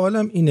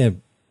سوالم اینه،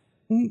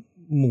 اون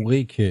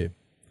موقعی که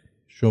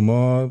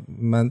شما،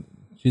 من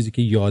چیزی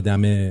که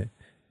یادمه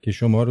که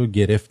شما رو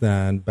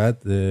گرفتن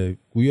بعد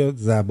گویا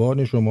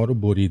زبان شما رو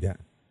بریدن،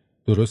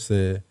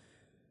 درسته؟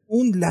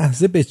 اون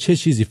لحظه به چه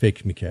چیزی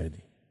فکر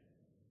میکردی؟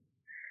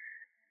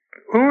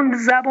 اون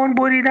زبان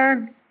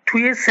بریدن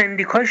توی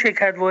سندیکای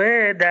شرکت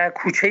واحد در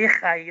کوچه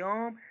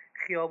خیام،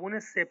 خیابون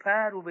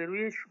سپر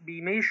روبروی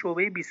بیمه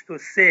شعبه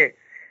 23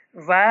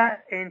 و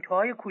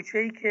انتهای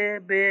کوچه‌ای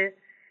که به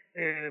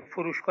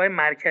فروشگاه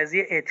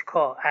مرکزی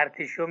اتکا،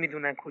 ارتشا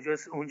میدونن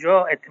کجاست،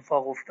 اونجا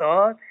اتفاق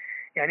افتاد.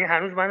 یعنی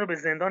هنوز من رو به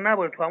زندان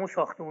نبرد، تو همون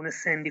ساختمون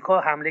سندیکا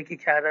حمله که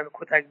کردن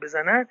کتک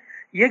بزنن،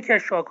 یکی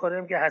از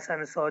شاکارم که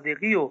حسن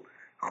صادقی و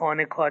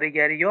خانه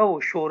کارگری‌ها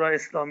و شورا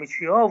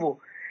اسلامیچی‌ها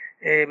و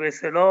به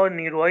اصطلاح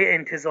نیروهای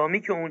انتظامی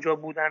که اونجا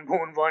بودن به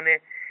عنوان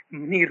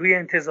نیروی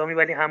انتظامی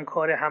ولی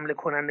همکار حمله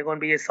کنندگان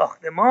به یه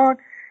ساختمان،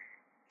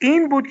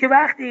 این بود که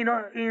وقتی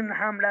اینا این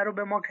حمله رو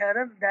به ما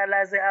کردن در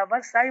لحظه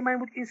اول سعی ما این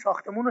بود که این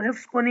ساختمون رو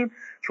حفظ کنیم،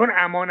 چون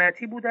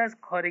امانتی بود از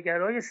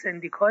کارگرای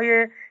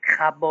سندیکای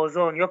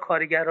خبازان یا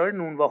کارگرای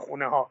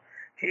نونواخونه ها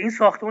که این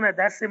ساختمون از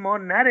دست ما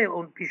نره،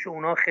 اون پیش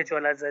اونا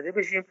خجالت زده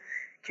بشیم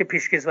که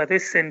پیشکسوت‌های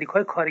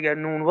سندیکای کارگر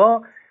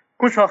نونوا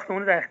اون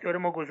ساختمون در اختیار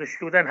ما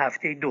گذاشته بودن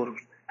هفته 2 روز.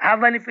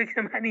 اولین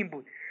فکر من این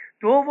بود.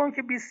 دوم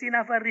که 20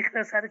 نفر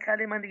ریختن سر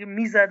کله من دیگه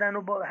میزدن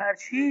و با هر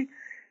چی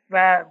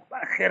و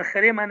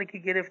خرخره منو که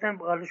گرفتن،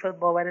 حالا شاید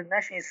باورت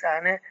نشه این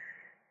صحنه،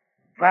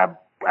 و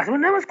اصلا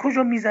نمی‌دونم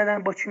کجا میزدن،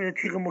 با چی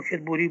میزدن، تیغ موکت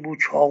بری بود،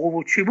 چاقو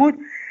بود، چی بود.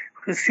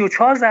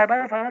 34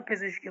 ضربه فقط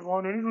پزشکی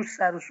قانونی رو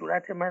سر و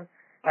صورت من،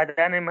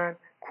 بدن من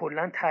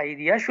کلا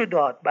تاییدیه‌شو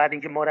داد. بعد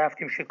اینکه ما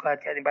رفتیم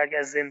شکایت کردیم بعد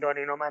از زندان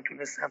اینا من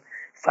تونستم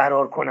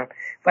فرار کنم.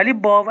 ولی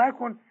باور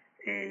کن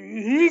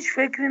هیچ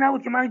فکری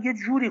نبود که من یه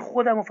جوری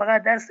خودمو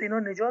فقط دست اینا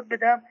نجات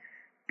بدم،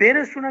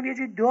 برسونم یه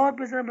جوری داد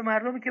بزنم به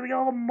مردمی که بگم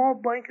آقا ما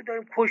با اینکه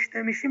داریم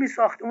کشته میشیم این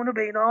ساختمون رو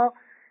به اینا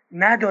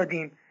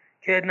ندادیم،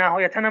 که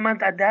نهایتا من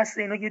از دست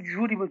اینا یه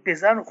جوری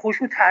بزنم.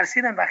 خوشو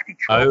ترسیدن وقتی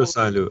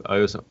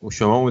آیا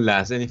شما اون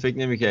لحظه این فکر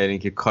نمی‌کردین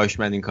که کاش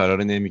من این کارا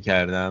رو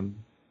نمی‌کردم؟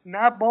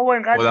 نه بابا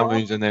اینقدر خودم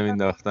اینجا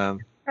نمینداختم،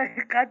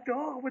 اینقدر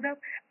داغ بودم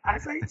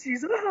اصلا این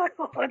چیزا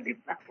حالی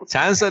نبود.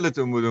 چند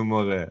سالتون بود اون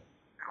موقع؟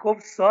 خب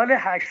سال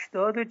 84،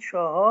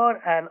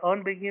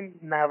 الان بگیم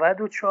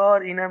 94،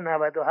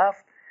 اینم 97،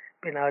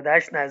 به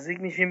 98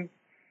 نزدیک میشیم،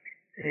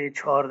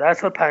 14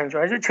 سال،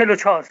 58،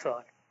 44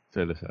 سال.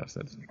 44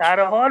 سال در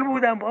حال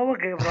بودم بابا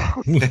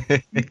قبران.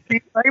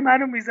 دیگه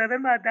منو میزدن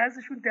من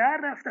دستشون در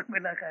رفتم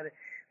بالاخره.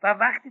 و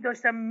وقتی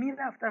داشتم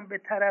میرفتم به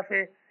طرف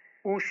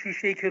اون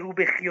شیشه که رو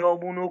به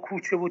خیابون و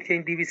کوچه بود که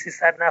این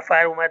 200-300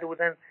 نفر اومده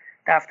بودن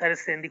دفتر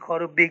سندیکا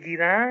رو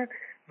بگیرن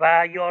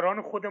و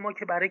یاران خود ما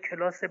که برای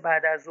کلاس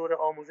بعد از ظهر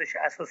آموزش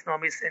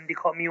اساسنامه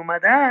سندیکا می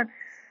اومدن،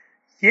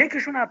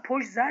 یکیشون از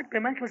پشت زد به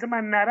من که مثلا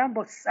من نرم،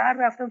 با سر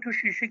رفتم تو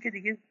شیشه که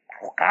دیگه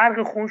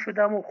غرق خون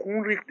شدم و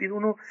خون ریخت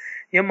بیرون و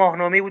یه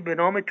ماهنامه بود به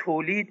نام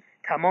تولید،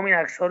 تمام این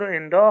عکس‌ها رو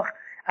انداخت.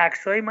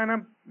 عکسای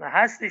منم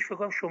هستش فکر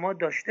کنم شما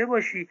داشته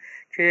باشی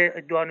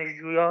که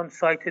دانشجویان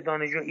سایت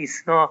دانشجو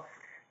ایسنا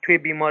توی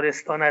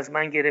بیمارستان از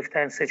من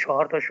گرفتن،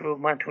 3-4 تاشو رو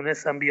من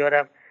تونستم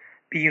بیارم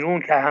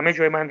بیرون که همه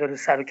جای من داره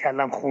سر و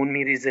کلم خون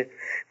میریزه.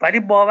 ولی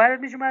باورت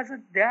میشه من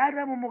اصلا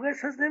دردم اون موقع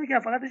احساس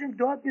نمی‌کردم، فقط داشتم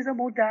داد میزدم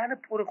با اون دهن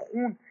پر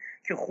خون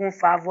که خون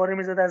فواره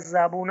میزد از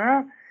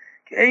زبونم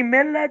که ای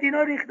ملت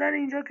اینا ریختن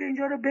اینجا که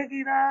اینجا رو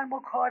بگیرن، ما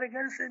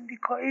کارگر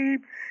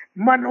سندیکاییم،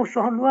 من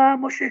اصانو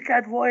ما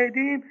شرکت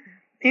واحدیم،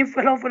 این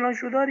فلان فلان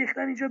شده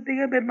ریختن اینجا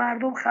بگه به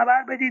مردم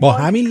خبر بدید. با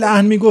همین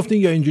لحن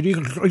میگفتین یا اینجوری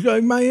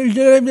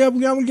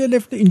من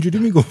گرفته اینجوری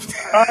میگفت؟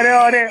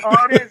 آره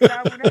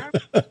زبونه هم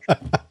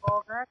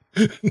واقعا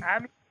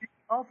همین.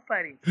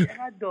 آفرین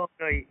چقدر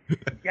دانایی.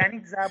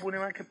 یعنی زبون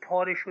من که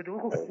پاره شده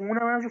بود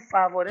خونم همجور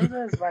فواره میزد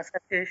از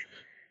وسطش،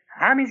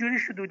 همینجوری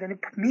شده بود، یعنی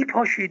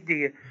میپاشید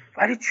دیگه.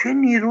 ولی چه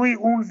نیروی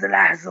اون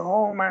لحظه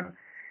ها من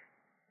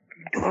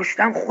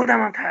داشتم،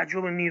 خودم هم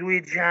تعجب،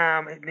 نیروی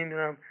جمع،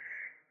 نمیدونم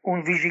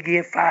اون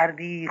ویژگی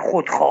فردی،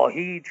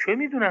 خودخواهی، چه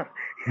میدونم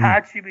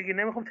هر چی بگی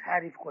نمیخوام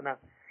تعریف کنم،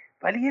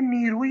 ولی یه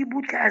نیرویی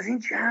بود که از این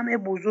جمع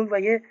بزرگ و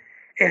یه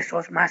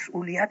احساس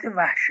مسئولیت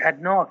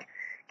وحشتناک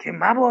که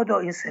مبادا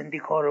این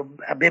سندیکا رو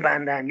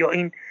ببندن یا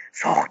این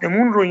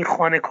ساختمون رو، این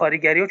خانه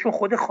کارگری ها، چون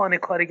خود خانه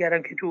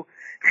کارگرم که تو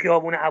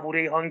خیابون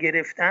ابوریحان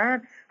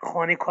گرفتن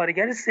خانه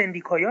کارگر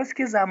سندیکایی هاست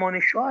که زمان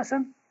شاه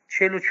اصلا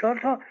 44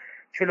 تا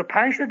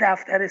 45 تا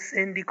دفتر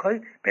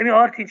سندیکایی. ببین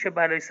آرتین چه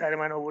بلایی سر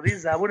من آوردی،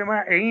 زبون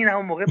من این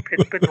همون موقع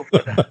پت پت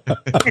افتادم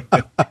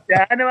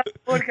دهن من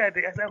پر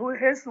کرده، اصلا اون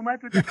حس اومد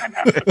تو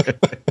دهنم.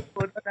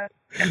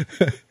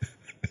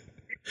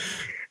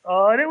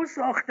 آره اون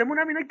ساختمون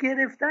هم اینا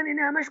گرفتن، این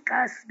همش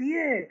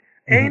غصبیه،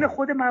 عین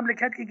خود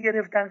مملکت که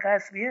گرفتن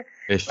غصبیه.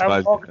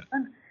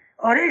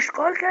 آره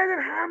اشغال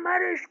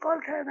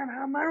کردن،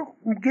 همه رو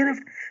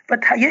گرفت. و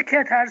یکی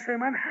از ترس‌های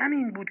من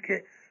همین بود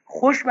که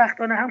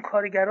خوشبختانه هم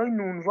کارگرای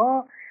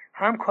نونوا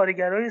هم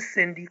کارگرای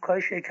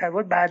سندیکای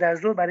شرکت‌ها بعد از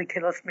ظهر برای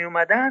کلاس می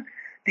اومدن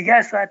دیگه،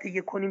 از ساعت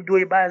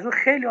 1:30-2 بعد از ظهر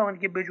خیلی آمدن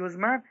که به جز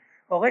من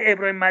آقای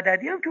ابراهیم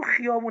مددی هم تو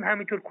خیابون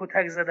همینطور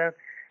کتک زدن.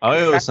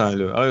 آقای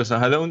حسین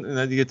حالا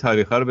اون دیگه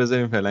تاریخ‌ها رو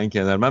بذاریم فعلا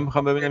کنار. من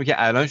میخوام ببینم که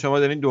الان شما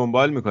دارین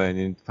دنبال میکنین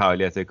این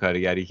فعالیت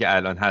کارگری که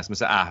الان هست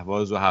مثل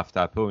اهواز و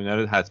هفتم و اینا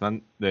رو حتما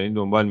دارین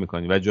دنبال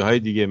میکنین و جاهای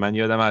دیگه. من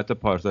یادم حتی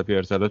پارسا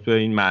پیرسالا تو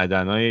این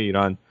معدن‌های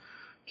ایران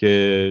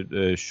که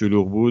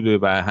شلوغ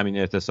بود و همین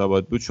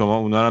اعتصابات بود شما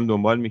اونا رو هم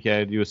دنبال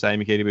میکردی و سعی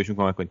میکردی بهشون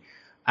کمک کنی.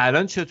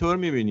 الان چطور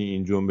میبینی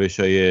این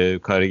جنبش‌های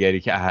کارگری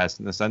که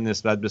هست مثلا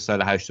نسبت به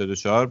سال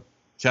 84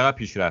 چقدر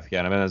پیشرفت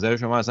کردن؟ به نظر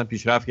شما اصلا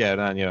پیشرفت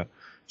کردن یا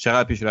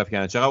چقدر پیشرفت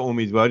کردن؟ چقدر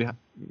امیدواری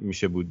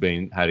میشه بود به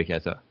این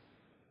حرکت‌ها؟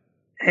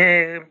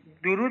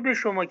 درود به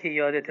شما که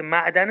یادت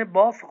معدن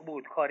بافق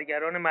بود،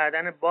 کارگران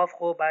معدن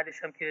بافق و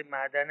بعدش هم که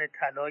معدن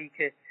طلایی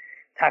که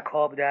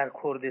تکاب در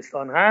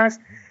کردستان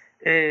هست.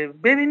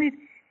 ببینید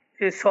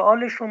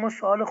سوال شما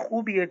سوال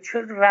خوبیه.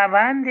 چه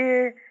روند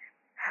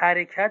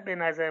حرکت به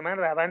نظر من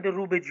روند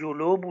رو به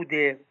جلو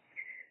بوده.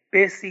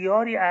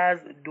 بسیاری از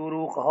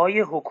دروغ‌های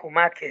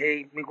حکومت که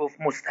هی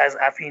میگفت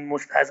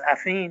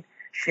مستضعفین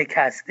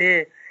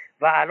شکسته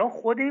و الان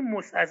خود این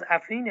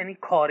مستضعفین یعنی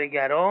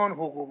کارگران،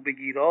 حقوق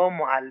بگیرا،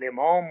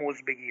 معلما،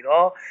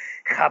 مزدبگیرا،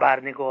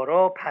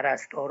 خبرنگارا،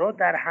 پرستارا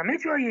در همه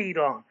جای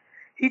ایران،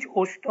 هیچ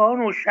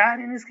استان و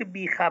شهری نیست که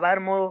بیخبر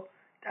ما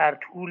در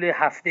طول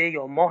هفته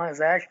یا ماه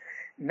ازش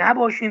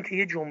نباشیم که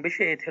یه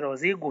جنبش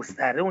اعتراضی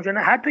گسترده اونجا. نه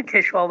حتی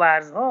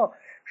کشاورزها،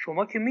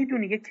 شما که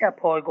میدونی یکی از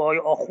پایگاه‌های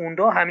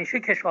آخوندا همیشه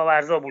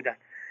کشاورزا بودن،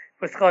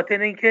 پس خاطر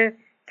اینکه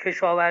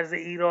کشاورز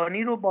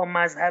ایرانی رو با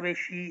مذهب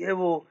شیعه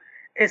و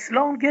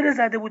اسلام گره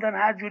زده بودن،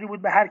 هر جوری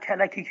بود به هر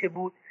کلکی که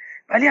بود.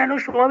 ولی الان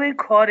شما به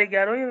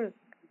کارگرای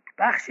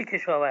بخش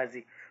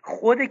کشاورزی،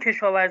 خود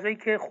کشاورزایی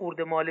که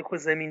خورده مالک و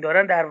زمین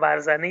دارن در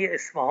ورزنه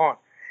اصفهان،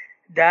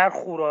 در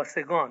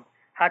خراسان،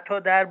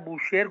 حتی در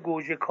بوشهر،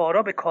 گوجه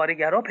کارا به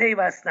کارگرا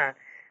پیوستن.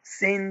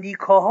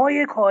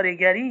 سندیکاهای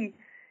کارگری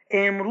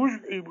امروز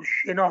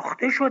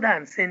شناخته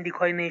شدن.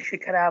 سندیکای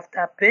نیشکر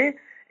هفتم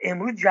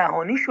امروز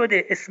جهانی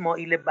شده.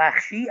 اسماعیل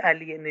بخشی،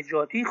 علی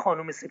نجاتی،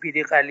 خانم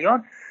سپیدی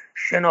قلیان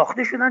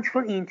شناخته شدن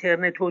چون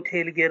اینترنت و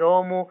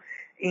تلگرام و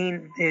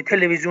این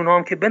تلویزیون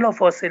هم که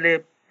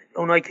بلافاصله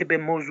اونایی که به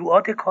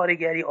موضوعات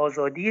کارگری،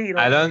 آزادی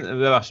ایران. الان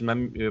ببخشید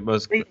من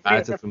باز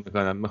قطعتون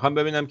میکنم، میخوام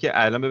ببینم که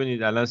الان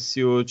ببینید الان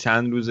 30 و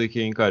چند روزه که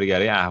این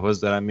کارگرای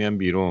اهواز دارن میان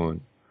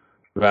بیرون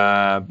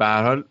و به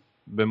هر حال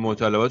به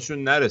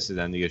مطالباتشون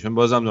نرسیدن دیگه، چون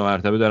بازم 2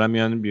 مرتبه دارن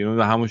میان بیرون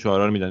و همون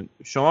شعارا رو میدن.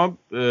 شما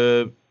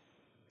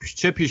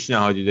چه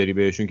پیشنهادی داری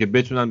بهشون که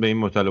بتونن به این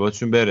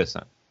مطالباتشون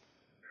برسن؟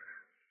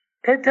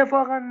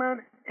 اتفاقا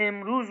من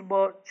امروز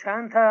با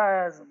چند تا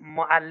از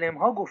معلم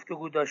ها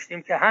گفتگو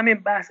داشتیم که همین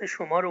بحث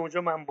شما رو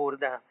اونجا من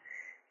بردم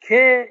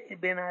که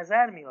به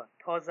نظر میاد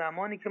تا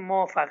زمانی که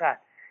ما فقط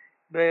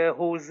به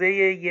حوزه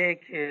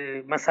یک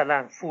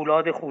مثلا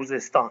فولاد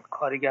خوزستان،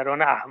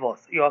 کارگران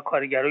اهواز یا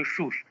کارگرای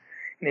شوش،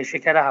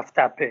 نیشکر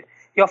هفت‌تپه،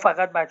 یا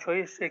فقط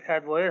بچهای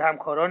شرکت واحد،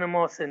 همکاران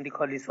ما،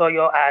 سندیکالیست ها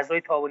یا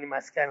اعضای تعاونی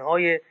مسکن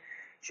های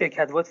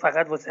شرکت واحد،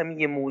 فقط واسه همین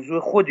یه موضوع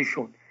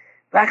خودشون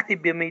وقتی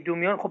به میدون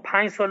میان، خب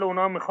 5 سال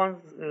اونا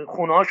میخوان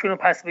خونه هاشون رو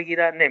پس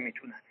بگیرن،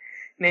 نمیتونن.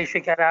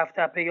 نیشکر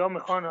هفت‌تپه یا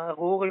میخوان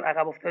حقوق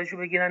عقب افتادهشو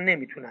بگیرن،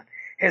 نمیتونن.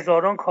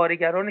 هزاران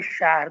کارگران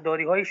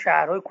شهرداری های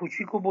شهرهای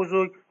کوچیک و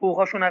بزرگ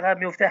حقوقاشون عقب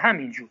میفته.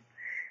 همینجور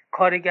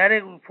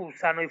کارگر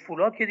صنایع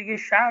فولاد که دیگه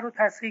شهر رو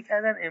تسخیر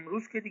کردن،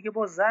 امروز که دیگه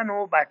با زن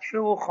و بچه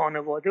و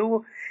خانواده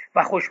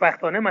و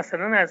خوشبختانه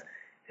مثلا از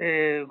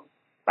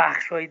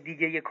بخش‌های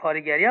دیگه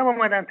کارگری هم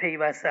آمدن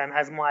پیوستن،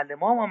 از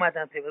معلمان هم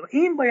آمدن پیوستن.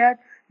 این باید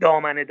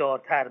دامنه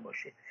دارتر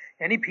باشه.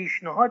 یعنی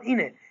پیشنهاد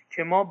اینه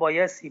که ما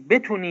بایستی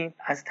بتونیم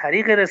از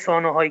طریق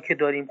رسانه‌هایی که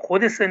داریم،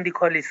 خود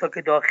سندیکالیست‌ها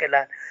که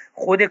داخلن،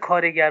 خود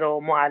کارگرها،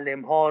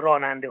 معلم‌ها،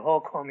 راننده‌ها،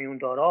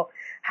 کامیوندارا،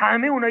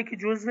 همه اونایی که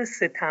جزو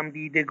ستم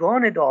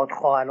دیدگان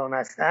دادخواه الان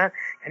هستن،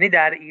 یعنی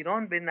در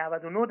ایران به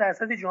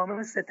 99%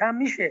 جامعه ستم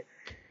میشه،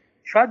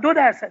 شاید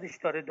 2%ش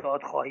داره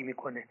دادخواهی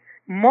میکنه.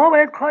 ما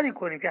باید کاری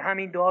کنیم که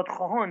همین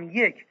دادخواهان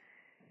یک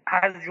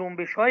از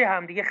جنبش‌های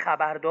همدیگه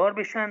خبردار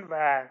بشن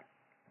و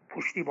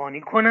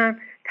پشتیبانی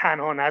کنن،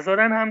 تنها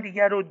نذارن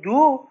همدیگه رو.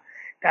 2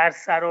 در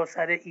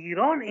سراسر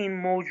ایران این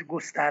موج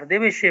گسترده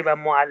بشه و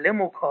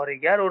معلم و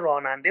کارگر و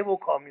راننده و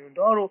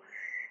کامیوندار و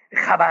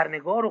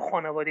خبرنگار و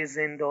خانواده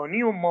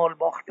زندانی و مال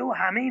باخته و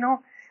همه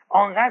اینا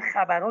آنقدر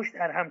خبرهاش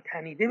در هم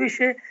تنیده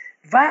بشه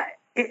و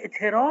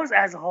اعتراض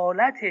از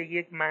حالت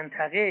یک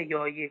منطقه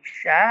یا یک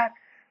شهر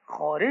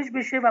خارج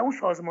بشه و اون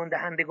سازمان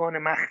دهندگان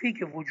مخفی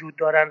که وجود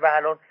دارن و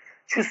الان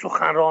چه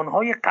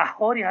سخنران‌های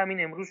قهاری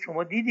همین امروز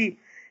شما دیدی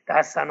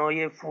در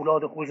صنایع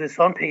فولاد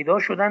خوزستان پیدا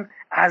شدن،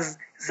 از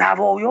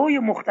زوایای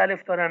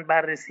مختلف دارن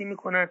بررسی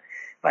میکنن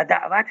و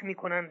دعوت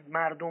میکنن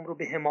مردم رو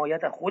به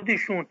حمایت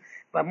خودشون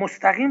و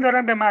مستقیم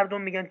دارن به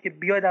مردم میگن که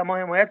بیاید ما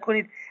حمایت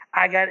کنید.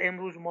 اگر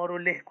امروز ما رو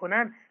له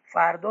کنن،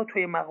 فردا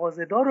توی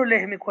مغازه‌دار رو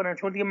له میکنن،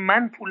 چون دیگه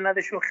من پول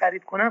نداشته رو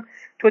خرید کنم،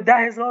 تو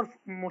 10,000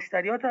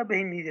 مشتریات رو به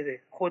این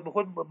میده، خود به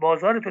خود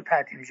بازار تو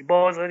تعطیل میشه.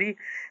 بازاری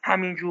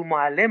همینجور،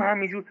 معلم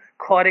همینجور،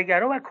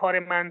 کارگرا و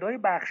کارمندای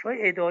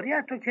بخش‌های اداری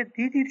حتی که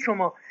دیدید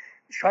شما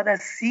شاید از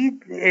 30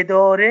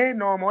 اداره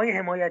نامه‌های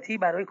حمایتی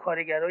برای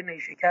کارگرای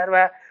نیشکر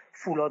و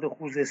فولاد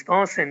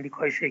خوزستان،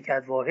 سندیکای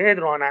شرکت واحد،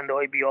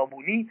 راننده‌های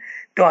بیابونی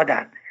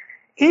دادن.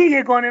 این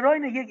یگانه راه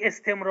اینه، یک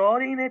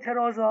استمرار این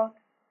اعتراضات،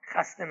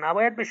 خسته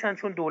نباید بشن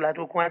چون دولت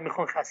و حکومت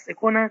میخوان خسته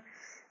کنن.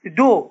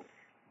 2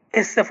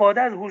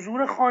 استفاده از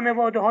حضور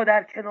خانواده ها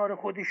در کنار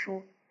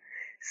خودشون.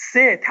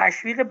 3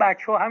 تشویق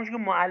بچه ها، همونجور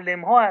که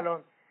معلم ها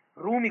الان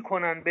رو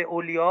میکنن به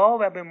اولیا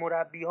و به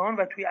مربیان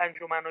و توی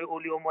انجمنهای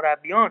اولیا و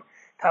مربیان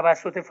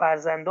توسط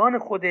فرزندان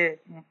خود به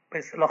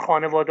اصطلاح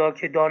خانواده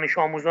که دانش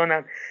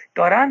آموزانن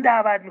دارن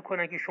دعوت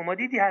میکنن که شما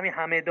دیدی همین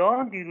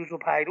همدان دیروز و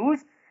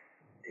پیروز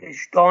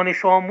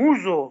دانش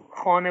آموز و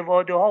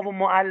خانواده ها و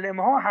معلم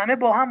ها همه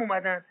با هم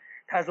اومدن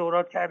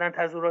تظاهرات کردن،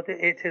 تظاهرات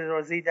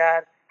اعتراضی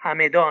در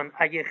همدان،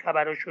 اگه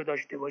خبراشو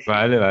داشته باشید.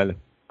 بله.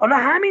 حالا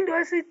همین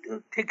باعث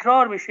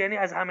تکرار بشه، یعنی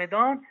از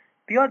همدان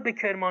بیاد به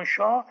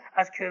کرمانشاه،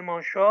 از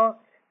کرمانشاه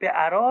به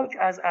عراق،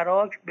 از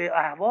عراق به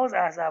اهواز،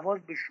 از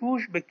اهواز به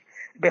شوش،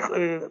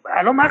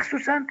 الان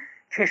مخصوصا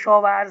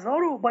کشاورزا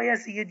رو باید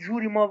یه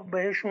جوری ما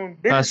بهشون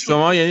پس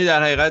شما یعنی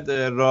در حقیقت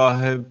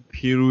راه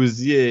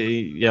پیروزی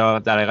یا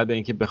در حقیقت به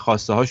اینکه به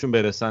خواسته هاشون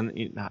برسن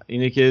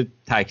اینه که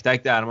تک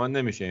تک درمان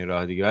نمیشه این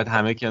راه دیگه، باید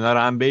همه کنار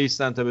هم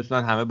بیستن تا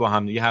بتونن همه با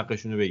هم دیگه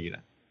حقشون رو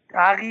بگیرن.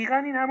 دقیقاً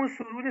این همون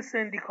سرود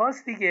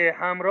سندیکاست دیگه.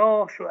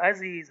 همراه شو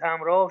عزیز،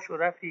 همراه شو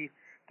رفیق،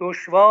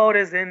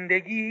 دشوار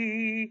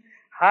زندگی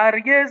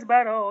هرگز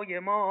برای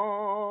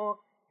ما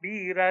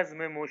بی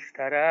رزم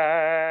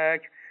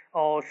مشترک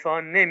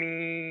آسان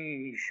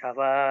نمی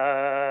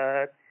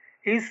شود.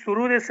 این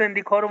سرود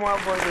سندیکا رو ما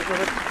با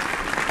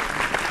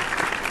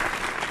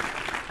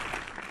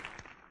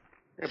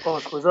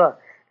سپاسگزار.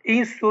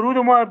 این سرود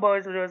ما با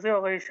اجازه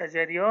آقای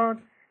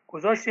شجریان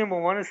گذاشتیم به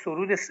عنوان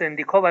سرود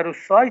سندیکا و رو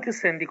سایت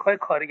سندیکای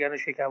کارگران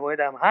شکوایت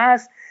هم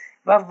هست.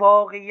 و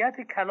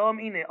واقعیت کلام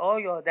اینه،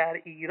 آیا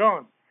در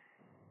ایران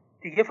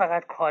دیگه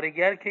فقط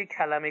کارگر که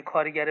کلمه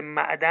کارگر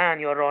معدن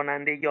یا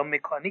راننده یا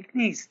مکانیک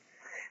نیست،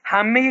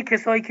 همه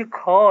کسایی که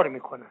کار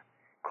میکنن،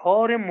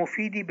 کار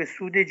مفیدی به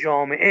سود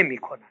جامعه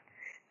میکنن،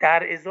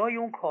 در ازای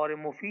اون کار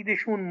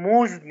مفیدشون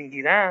مزد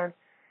میگیرن،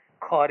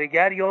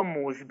 کارگر یا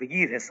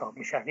مزدبگیر حساب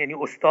میشن. یعنی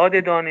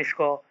استاد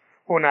دانشگاه،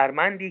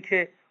 هنرمندی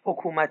که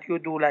حکومتی و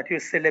دولتی و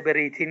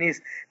سلبریتی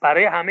نیست،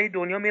 برای همه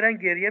دنیا میرن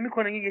گریه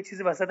میکنن یه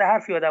چیزی وسط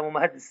حرف یادم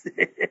اومد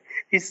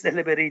این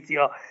سلبریتی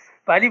ها،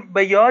 ولی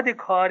به یاد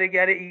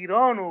کارگر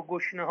ایران و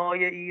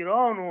گشنه‌های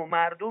ایران و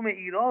مردم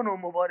ایران و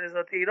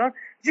مبارزات ایران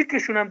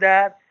جیکشون هم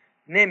در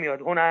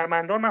نمیاد.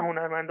 هنرمندان، من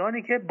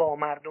هنرمندانی که با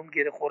مردم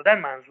گره خوردن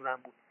منظورم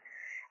بود.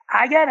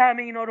 اگر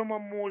همه اینا رو ما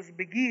مزد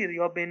بگیر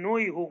یا به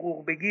نوعی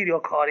حقوق بگیر یا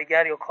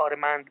کارگر یا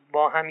کارمند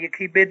با هم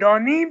یکی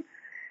بدانیم،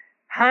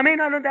 همه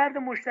اینا الان درد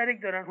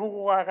مشترک دارن.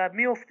 حقوق عقب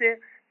میفته،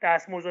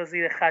 دستمزد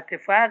زیر خط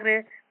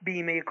فقر،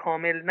 بیمه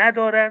کامل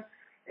ندارن،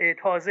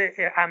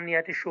 تازه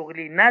امنیت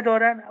شغلی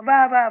ندارن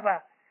و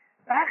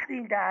وقتی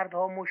این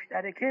دردها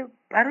مشترکه،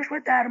 براش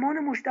باید درمان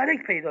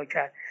مشترک پیدا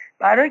کرد.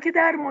 برای که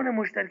درمان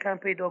مشترک هم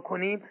پیدا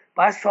کنیم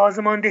باید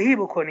سازماندهی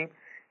بکنیم.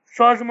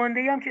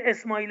 سازماندهی هم که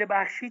اسماعیل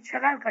بخشی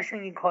چقدر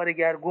قشنگ این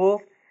کارگر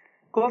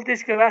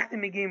گفتش که وقتی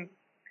میگیم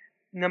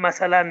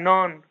مثلا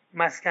نان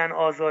مسکن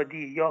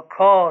آزادی یا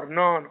کار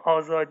نان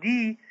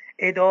آزادی،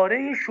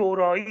 اداره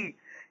شورایی،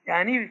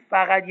 یعنی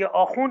فقط یه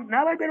آخوند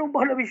نباید بره اون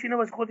بالا بشینه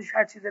واسه خودش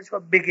هر چیزی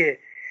بگه.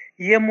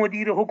 یه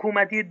مدیر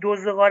حکومتی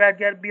دزد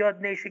غارتگر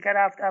بیاد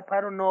نیشکر هفتم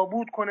رو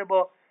نابود کنه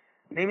با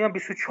نمیدونم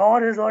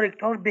 24,000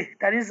 هکتار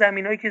بهترین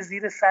زمینایی که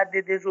زیر سد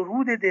دز و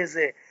رود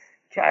دزه،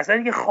 که اصلا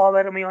یه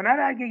خاورمیانه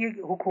رو اگه یک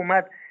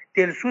حکومت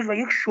دلسوز و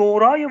یک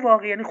شورای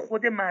واقعی، یعنی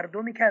خود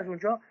مردمی که از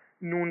اونجا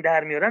نون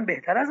در میارن،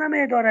 بهتر از همه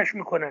ادارش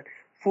میکنن.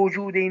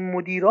 وجود این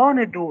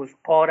مدیران دزد،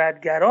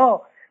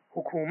 غارتگرا،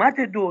 حکومت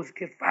دزد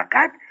که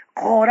فقط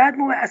غارت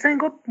اصلا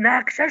اینگاه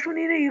نقشهشون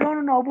اینه ایران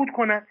رو نابود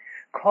کنن.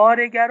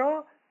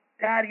 کارگرا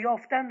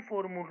دریافتن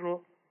فرمول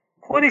رو،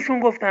 خودشون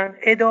گفتن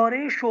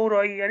اداره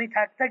شورایی، یعنی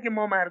تک تک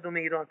ما مردم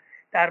ایران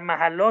در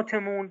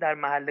محلاتمون، در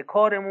محل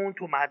کارمون،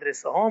 تو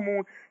مدرسه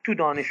هامون، تو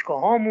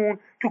دانشگاه هامون،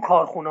 تو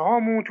کارخونه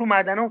هامون، تو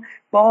مدنم،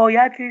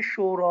 باید که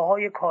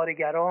شوراهای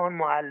کارگران،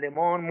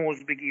 معلمان،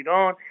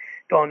 مزدبگیران،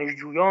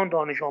 دانشجویان،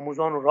 دانش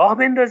آموزان رو راه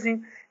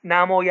بندازیم.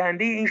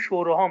 نماینده این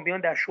شوراها بیان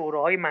در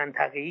شوراهای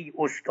منطقه‌ای،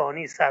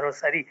 استانی،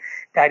 سراسری،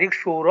 در یک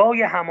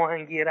شورای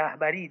هماهنگی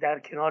رهبری در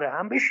کنار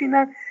هم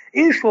بشینن.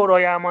 این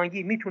شورای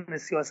هماهنگی میتونه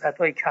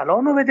سیاست‌های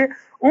کلان رو بده.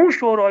 اون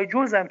شورای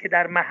جزء هم که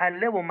در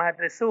محله و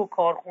مدرسه و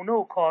کارخونه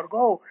و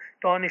کارگاه و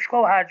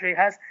دانشگاه و هر جایی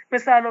هست،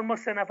 مثل الان ما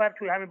 3 نفر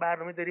توی همین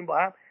برنامه داریم با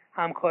هم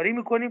همکاری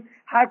میکنیم،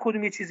 هر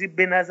کدوم یه چیزی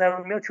به نظر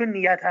میاد، چون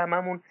نیت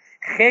هممون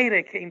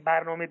خیره که این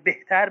برنامه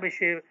بهتر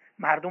بشه،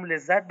 مردم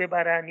لذت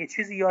ببرن، یه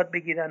چیزی یاد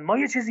بگیرن، ما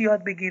یه چیزی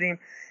یاد بگیریم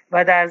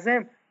و در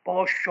ضمن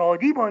با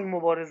شادی با این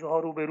مبارزه ها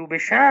روبرو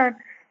بشن.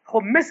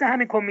 خب مثل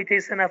همین کمیته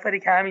 3 نفری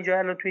که همینجا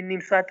الان توی نیم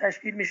ساعت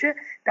تشکیل میشه،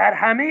 در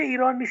همه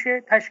ایران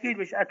میشه تشکیل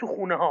بشه، از تو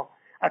خونه ها،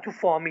 از تو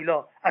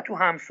فامیلا، از تو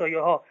همسایه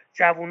ها،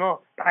 جوونا،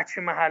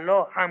 بچه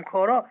محلا،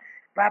 همکارا،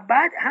 و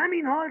بعد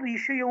همین ها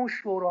ریشه اون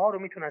شوراها رو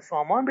میتونن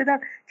سامان بدن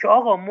که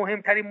آقا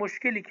مهمترین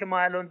مشکلی که ما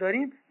الان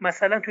داریم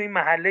مثلا توی این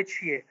محله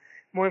چیه،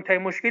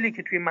 مهمترین مشکلی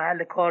که توی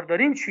محل کار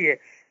داریم چیه،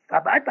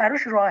 و بعد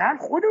براش راه حل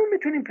خودمون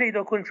میتونیم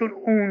پیدا کنیم، چون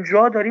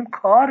اونجا داریم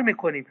کار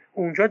میکنیم،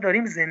 اونجا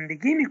داریم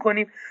زندگی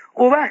میکنیم.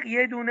 اون وقت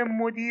یه دونه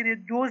مدیر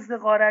دزد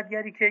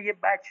غارتگری که یه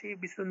بچه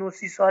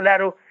 29-30 ساله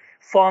رو،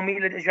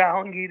 فامیل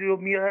جهانگیری رو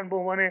میارن به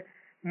عنوان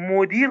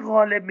مدیر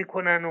غالب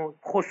میکنن و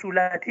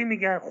خصولتی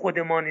میگن،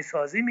 خودمانی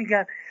سازی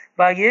میگن،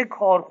 و یه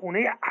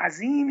کارخونه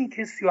عظیمی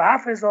که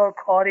 37,000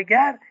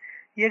 کارگر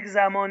یک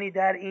زمانی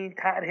در این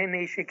طرح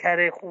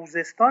نیشکر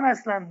خوزستان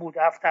اصلا بود،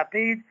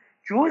 هفتم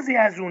جزئی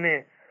از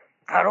اونه،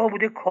 قرار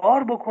بوده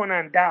کار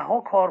بکنن،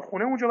 10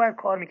 کارخونه اونجا باید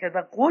کار میکرد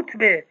و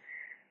قطب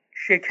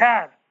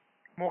شکر،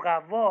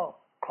 مقوا،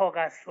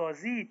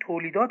 کاغذسازی،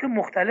 تولیدات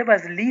مختلف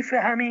از لیف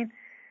همین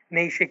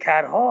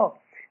نیشکرها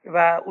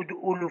و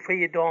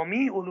علوفه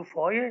دامی، علوفه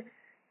های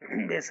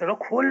به اصطلاح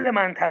کل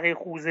منطقه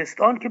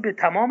خوزستان که به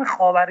تمام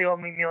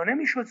خاورمیانه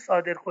میشد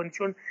صادر کنید،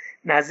 چون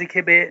نزدیک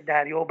به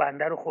دریا و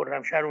بندر و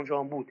خرمشهر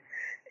اونجا بود.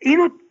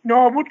 اینو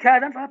نابود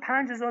کردن، فقط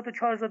 5000 تا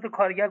 4000 تا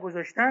کارگر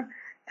گذاشتن.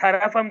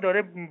 طرفم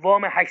داره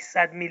وام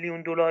 800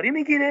 میلیون دلاری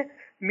میگیره،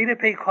 میره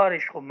پی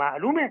کارش. خب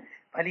معلومه.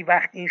 ولی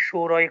وقتی این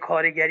شورای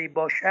کارگری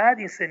باشد،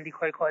 این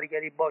سندیکای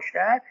کارگری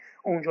باشد،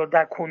 اونجا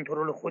در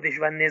کنترل خودش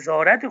و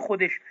نظارت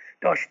خودش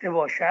داشته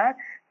باشد،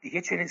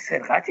 دیگه چنین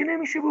سرقتی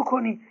نمیشه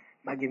بکنی.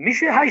 مگه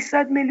میشه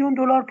 800 میلیون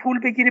دلار پول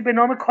بگیری به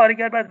نام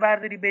کارگر بعد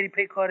ورداری بری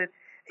پی کارت؟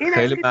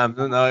 خیلی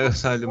ممنون آقای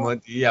سالی، ما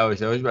دیگه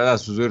یواش یواش بعد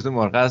از حضورتون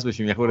مرخص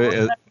بشیم. یه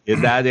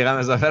 10 دقیقه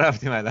اضافه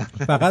رفتیم الان.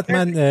 فقط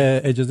من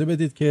اجازه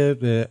بدید که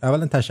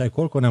اولا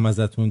تشکر کنم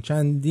ازتون.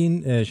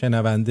 چندین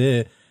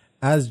شنونده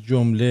از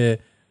جمله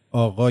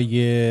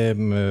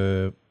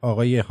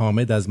آقای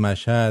حامد از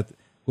مشهد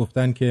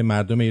گفتن که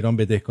مردم ایران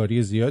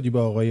بدهکاری زیادی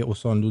با آقای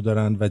اوسانلو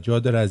دارن و جا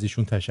داره از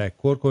ایشون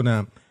تشکر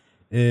کنم.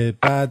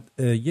 بعد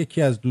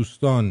یکی از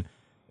دوستان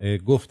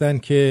گفتن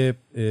که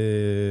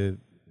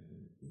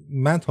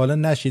من تا حالا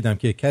نشیدم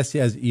که کسی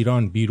از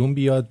ایران بیرون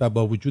بیاد و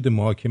با وجود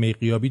محاکمه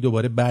غیابی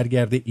دوباره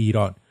برگرده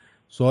ایران.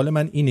 سوال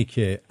من اینه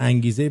که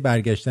انگیزه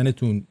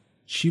برگشتنتون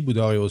چی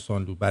بوده آقای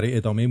اوسانلو؟ برای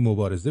ادامه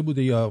مبارزه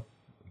بوده یا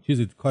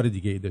چیزی کار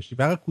دیگه ای داشتی؟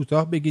 فقط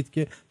کوتاه بگید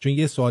که چون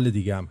یه سوال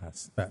دیگه هم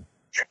هست.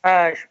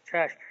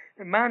 چشم.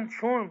 من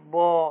چون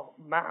با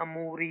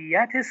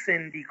مأموریت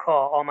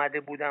سندیکا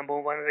آمده بودم به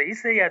عنوان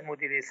رئیس هیئت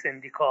مدیره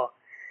سندیکا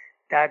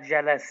در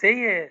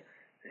جلسه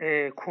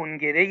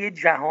کنگره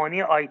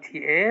جهانی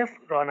ITF،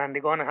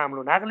 رانندگان حمل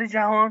و نقل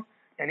جهان،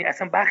 یعنی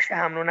اصلا بخش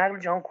حمل و نقل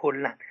جهان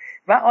کلا،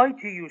 و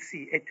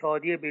ITUC،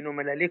 اتحادیه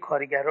بین‌المللی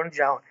کارگران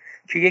جهان،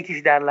 که یکیش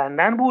در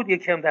لندن بود،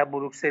 یکی هم در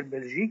بروکسل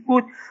بلژیک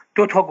بود.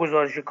 2 تا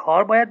گزارش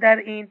کار باید در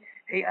این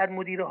هیئت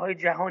مدیره های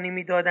جهانی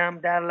میدادم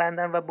در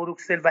لندن و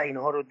بروکسل و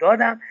اینها رو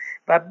دادم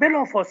و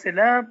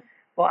بلافاصله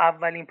با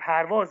اولین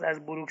پرواز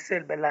از بروکسل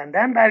به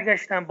لندن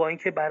برگشتم، با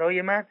اینکه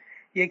برای من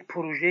یک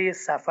پروژه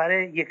سفر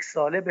 1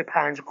 ساله به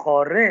 5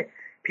 قاره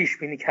پیش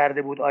بینی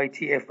کرده بود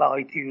ITF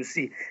و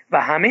ITUC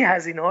و همه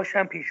هزینه هاش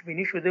هم پیش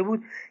بینی شده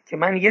بود که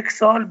من 1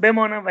 سال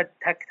بمانم و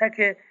تک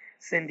تک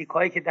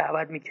سندیکایی که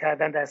دعوت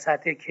می‌کردن در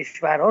سطح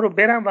کشورها رو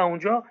برم و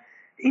اونجا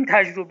این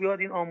تجربیات،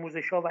 این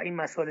آموزش‌ها و این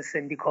مسائل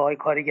سندیکاهای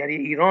کارگری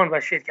ایران و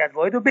شرکت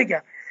واحد رو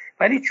بگم.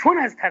 ولی چون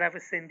از طرف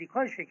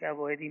سندیکای شرکت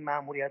واحد این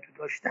مأموریت رو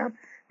داشتم،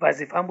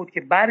 وظیفه‌م بود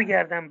که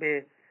برگردم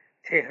به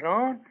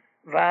تهران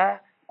و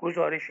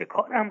گزارش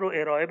کارم رو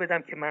ارائه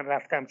بدم که من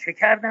رفتم چه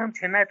کردم،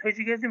 چه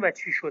نتایجی گرفتیم و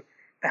چی شد.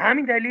 به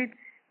همین دلیل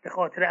به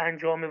خاطر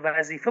انجام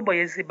وظیفه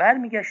بایستی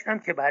برمیگشتم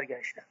که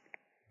برگشتم.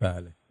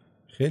 بله،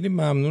 خیلی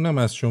ممنونم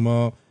از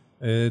شما.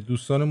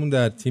 دوستانمون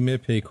در تیم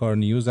پیکار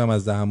نیوز هم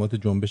از زحمات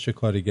جنبش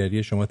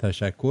کارگری شما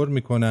تشکر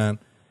میکنن.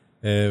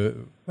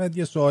 بعد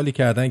یه سوالی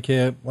کردن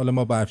که حالا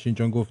ما با افشین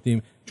جان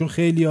گفتیم، چون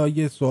خیلی ها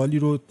یه سوالی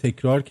رو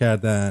تکرار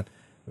کردن،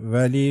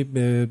 ولی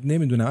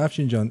نمیدونم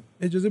افشین جان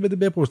اجازه بده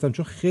بپرسم،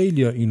 چون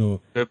خیلی ها اینو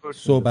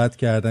صحبت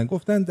کردن.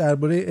 گفتن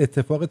درباره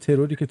اتفاق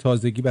تروری که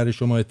تازگی برای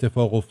شما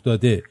اتفاق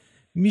افتاده،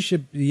 میشه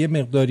یه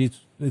مقداری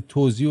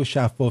توضیح و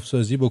شفاف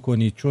سازی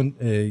بکنید؟ چون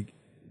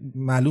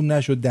معلوم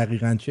نشد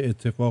دقیقاً چه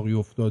اتفاقی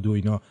افتاد و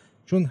اینا،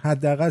 چون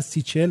حداقل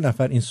 30-40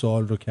 نفر این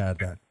سوال رو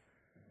کردن.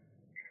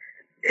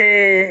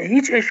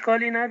 هیچ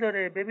اشکالی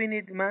نداره.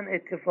 ببینید، من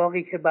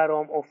اتفاقی که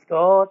برام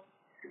افتاد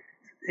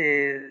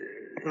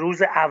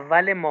روز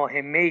اول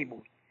ماه می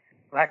بود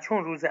و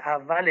چون روز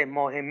اول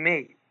ماه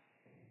می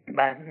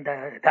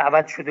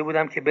دعوت شده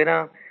بودم که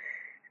برم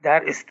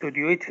در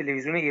استودیوی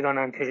تلویزیون ایران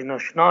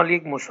اینترنشنال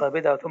یک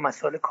مصاحبه در تو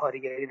مسائل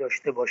کارگری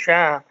داشته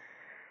باشم،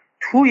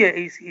 توی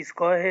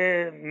ایستگاه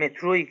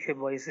مترویی که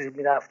باعث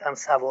میرفتم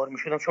سوار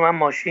میشدم، چون من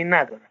ماشین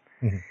ندارم.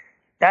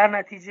 در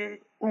نتیجه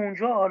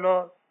اونجا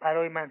حالا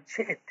برای من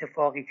چه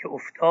اتفاقی که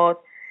افتاد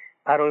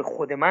برای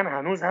خود من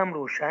هنوز هم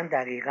روشن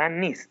دقیقا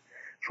نیست،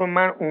 چون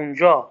من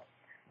اونجا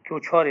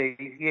دچار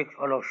یک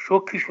حالا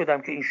شوکی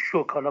شدم که این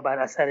شوک حالا بر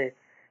اثر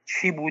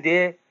چی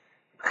بوده.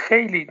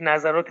 خیلی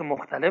نظرات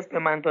مختلف به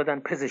من دادن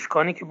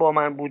پزشکانی که با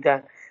من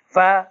بودن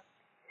و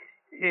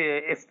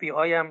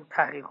FBI هم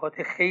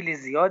تحقیقات خیلی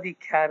زیادی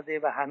کرده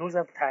و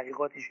هنوزم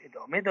تحقیقاتش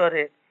ادامه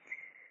داره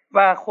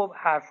و خب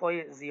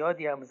حرفای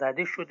زیادی هم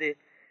زده شده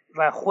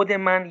و خود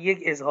من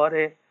یک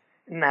اظهار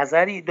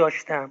نظری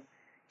داشتم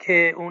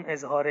که اون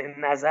اظهار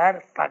نظر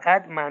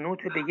فقط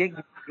منوط به یک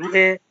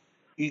موضوع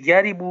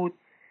دیگری بود،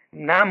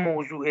 نه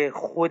موضوع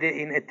خود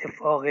این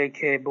اتفاقی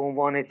که به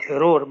عنوان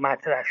ترور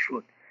مطرح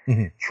شد.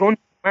 چون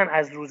من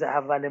از روز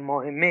اول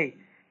ماه می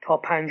تا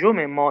 5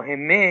 ماه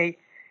می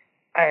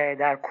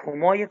در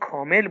کومای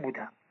کامل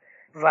بودم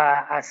و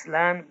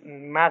اصلا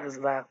مغز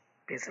و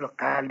به اصطلاح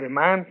قلب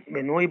من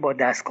به نوعی با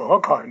دستگاه ها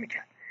کار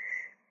میکرد.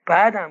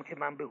 بعدم که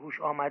من به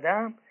هوش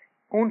آمدم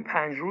اون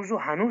 5 روز رو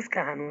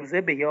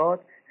هنوزه به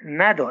یاد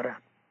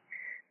ندارم.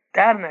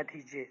 در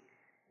نتیجه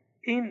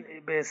این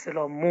به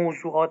اصطلاح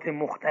موضوعات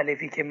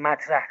مختلفی که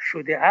مطرح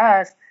شده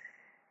است،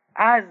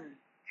 از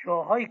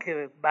جاهایی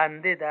که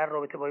بنده در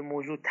رابطه با این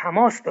موضوع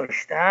تماس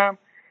داشتم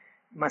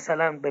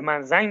مثلا به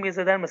من زنگ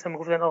می‌زدن، مثلا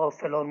میگفتن آقا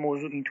فلان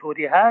موضوع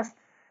اینطوری هست،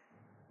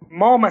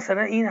 ما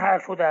مثلا این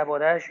حرفو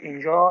درباره‌اش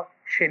اینجا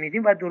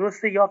شنیدیم و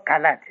درسته یا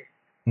غلطه.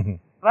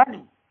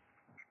 ولی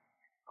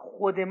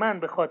خود من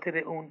به خاطر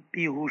اون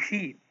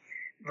بیهوشی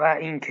و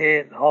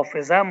اینکه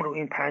حافظم رو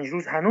این 5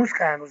 روز هنوز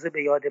که هنوزه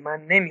به یاد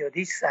من نمیاد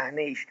هیچ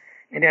صحنه ایش،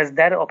 یعنی از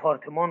در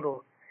آپارتمان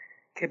رو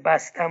که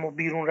بستم و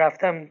بیرون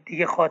رفتم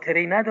دیگه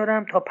خاطره‌ای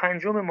ندارم تا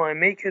 5 ماه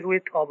می که روی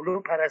تابلو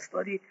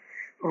پرستاری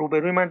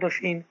روبروی من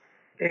داشت، این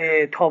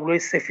تابلوی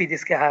سفیدی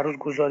است که هر روز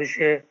گزارش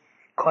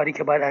کاری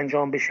که باید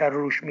انجام بشه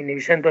رو روش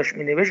می‌نویسن داشت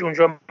می‌نوشت.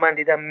 اونجا من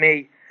دیدم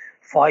می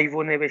 5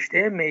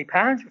 نوشته، می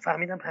 5،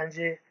 فهمیدم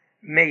 5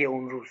 می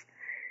اون روز.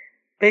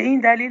 به این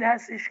دلیل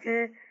هستش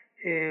که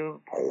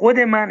خود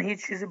من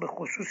هیچ چیزی به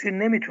خصوصی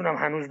نمیتونم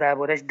هنوز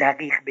دربارش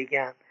دقیق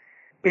بگم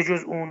به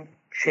جز اون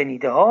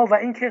شنیده ها و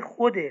اینکه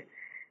خود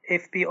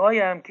FBI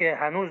هم که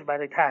هنوز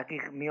برای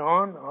تحقیق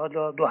میان،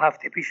 حالا 2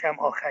 هفته پیش هم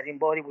آخرین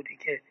باری بودی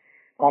که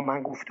با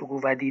من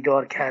گفتگو و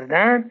دیدار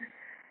کردن،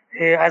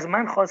 از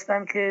من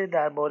خواستن که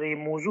درباره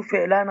موضوع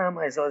فعلا هم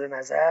اظهار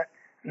نظر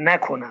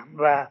نکنم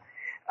و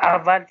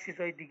اول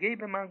چیزهای دیگه‌ای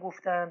به من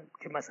گفتن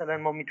که مثلا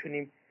ما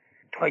میتونیم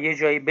تا یه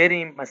جایی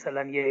بریم،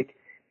 مثلا یک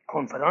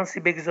کنفرانسی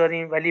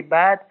بگذاریم، ولی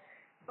بعد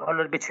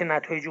حالا به چه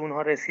نتایج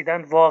اونها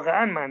رسیدن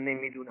واقعا من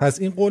نمیدونم. پس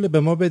این قول به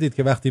ما بدید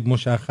که وقتی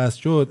مشخص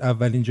شد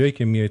اولین جایی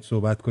که میایید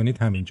صحبت کنید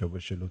همینجا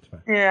باشه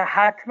لطفا.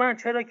 حتما،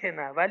 چرا که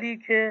نه، ولی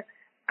که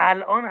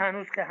الان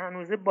هنوز که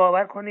هنوزه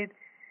باور کنید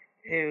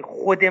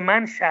خود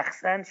من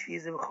شخصا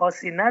چیز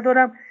خاصی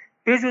ندارم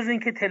به جز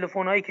اینکه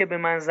تلفن‌هایی که به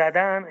من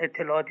زدن،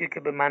 اطلاعاتی که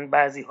به من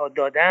بعضی‌ها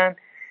دادن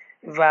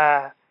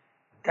و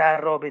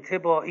در رابطه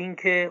با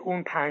اینکه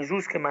اون 5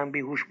 روز که من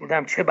بیهوش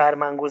بودم چه بر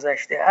من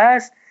گذشته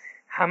است،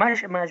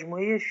 همش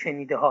مجموعه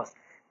شنیده هاست.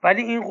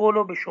 ولی این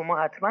قولو به شما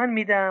حتما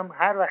میدم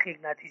هر وقت یک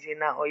نتیجه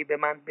نهایی به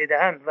من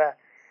بدهند و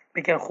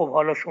بگن خب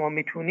حالا شما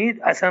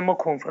میتونید، اصلا ما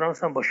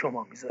کنفرانس هم با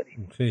شما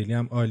میذاریم. خیلی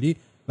هم عالی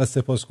و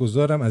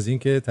سپاسگزارم از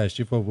اینکه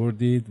تشریف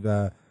آوردید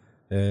و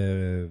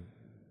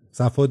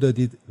صفا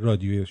دادید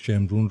رادیو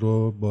شمرون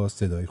رو با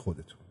صدای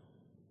خودتون.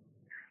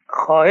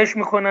 خواهش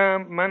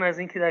میکنم. من از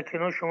اینکه در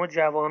کنار شما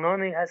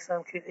جوانانی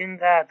هستم که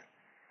اینقدر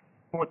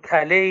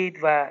مطلعید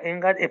و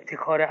اینقدر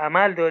ابتکار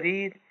عمل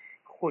دارید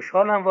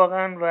خوشحالم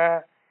واقعا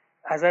و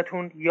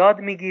ازتون یاد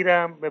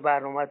میگیرم، به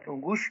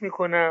برنامه‌تون گوش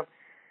میکنم.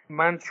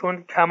 من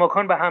چون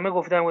کماکان به همه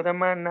گفتم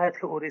من نه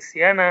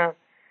تئوریسینم،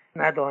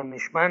 نه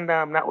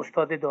دانشمندم، نه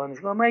استاد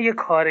دانشگاه، من یه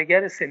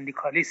کارگر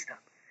سندیکالیستم.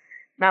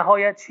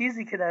 نهایت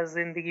چیزی که در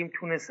زندگیم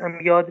تونستم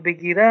یاد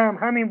بگیرم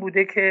همین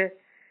بوده که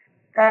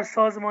در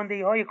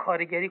سازماندهی‌های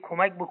کارگری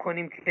کمک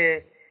بکنیم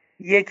که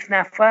 1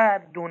 نفر،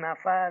 2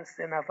 نفر،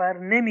 3 نفر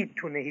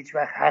نمیتونه هیچ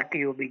وقت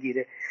حقی رو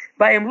بگیره.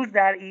 و امروز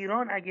در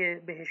ایران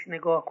اگه بهش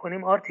نگاه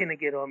کنیم آرتین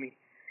گرامی،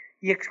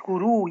 یک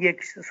گروه،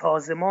 یک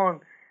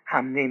سازمان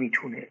هم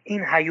نمیتونه.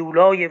 این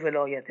هیولای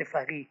ولایت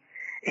فقیه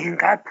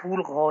اینقدر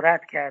پول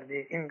غارت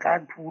کرده،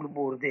 اینقدر پول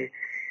برده،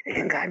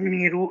 اینقدر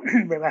نیرو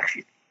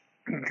ببخشید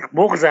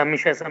بغضم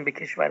میشه اصلا به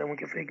کشورمون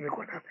که فکر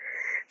میکنم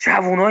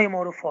جوانای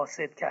ما رو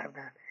فاسد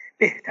کردن،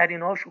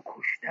 بهتریناشو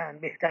کشتن،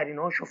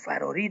 بهتریناشو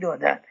فراری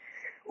دادن.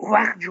 اون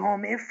وقت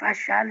جامعه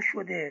فشل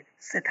شده،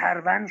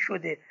 سترون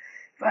شده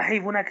و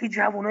حیوانکی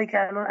جوانایی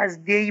که الان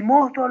از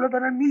دیماه تا حالا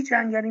دارن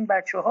میجنگن این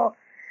بچه‌ها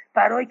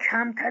برای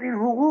کمترین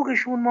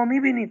حقوقشون. ما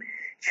میبینیم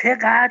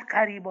چقدر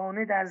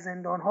غریبانه در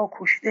زندان‌ها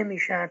کشته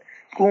میشن،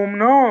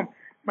 گمنام.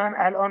 من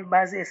الان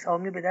بعضی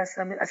اسامی به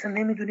دستم میاد، اصلا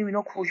نمیدونیم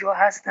اینا کجا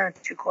هستن،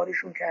 چه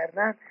کارشون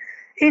کردن.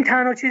 این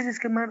تنها چیزی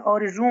است که من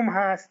آرزوم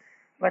هست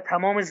و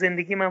تمام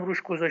زندگی من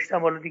روش گذاشتم.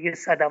 حالا دیگه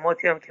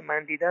صدماتی هم که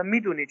من دیدم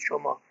میدونید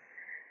شما،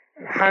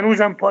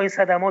 هنوزم پای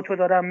صدماتو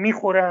دارم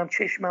میخورم،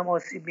 چشمم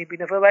آسیب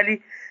میبینه،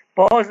 ولی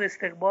باز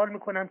استقبال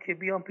میکنم که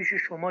بیام پیش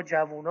شما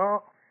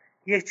جوونا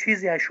یک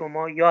چیزی از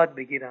شما یاد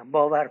بگیرم.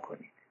 باور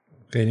کنید.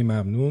 خیلی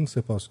ممنون،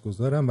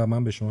 سپاسگزارم و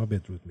من به شما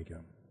بدرود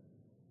میگم.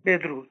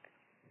 بدرود.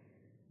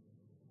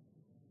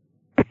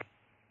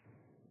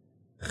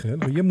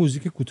 خیلی یه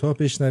موزیک کوتاه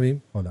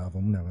بشنویم حالا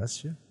هوامون عوض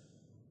شه.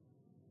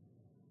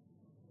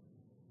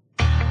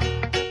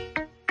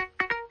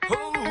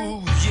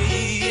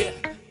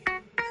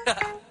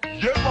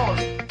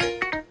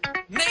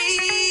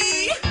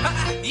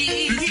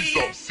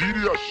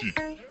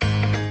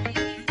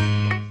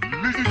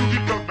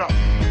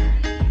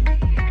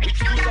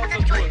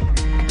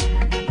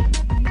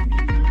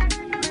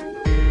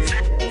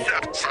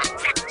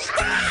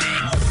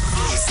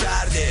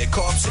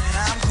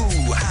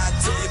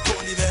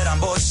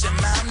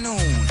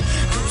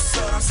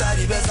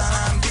 سری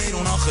بزنم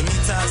بیرون آخه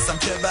میترسم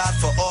که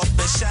برف و آب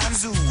بشم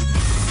زود.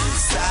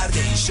 سرده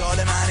این شال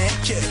منه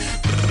که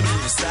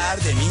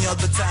سرده میاد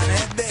به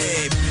تنه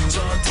بیب،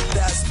 جان تو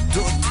دست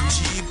دو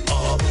جیب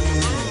آبو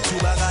تو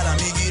بغرم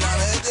میگیرم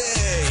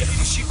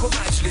دی شیک و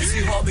مجلسی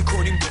ها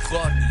میکنیم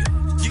بخار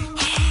میاد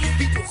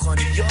بی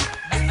دخانی یا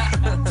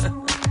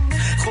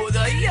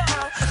خدایی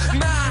ها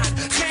من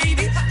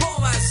خیلی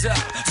بامزه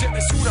نامصب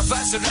زمستونم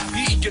فصل رفی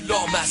این که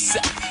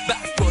لامصب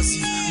بعد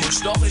بازی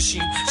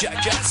مشتاقشیم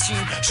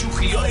جگرسیم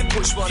شوخی های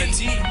پشتبان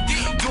تیم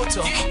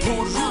دوتا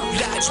پر رو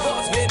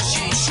لجباز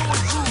بمشین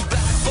شل رو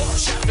بعد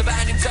باشم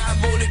ببنیم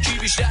تحمل کی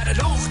بیشتر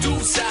لخت و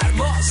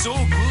سرما سو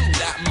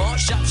بود اما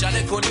شب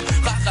جله کنیم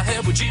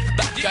قهقه و جیغ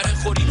بدگره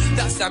خوریم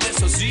دستم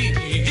احساسی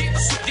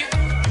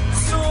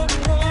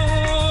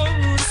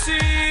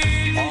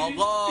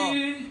آقا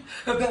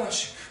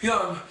ببخش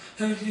یارم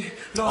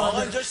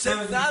آقا اینجا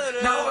سفت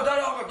نداره نه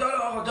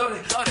آقا داره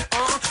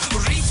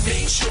ریتم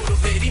این شروع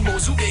بریم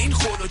موضوع به این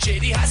خورو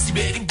جدی هستی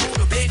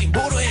بریم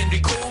برو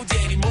انریکو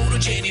دنی مورو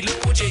جنی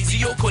لو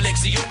جیزی و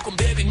کلکسیون کن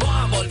ببین ما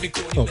عمال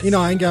میکنیم. این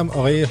آهنگم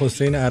آقای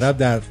حسین عرب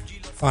در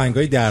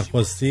آهنگای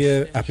درخواستی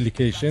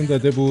اپلیکیشن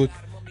داده بود.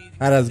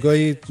 هر از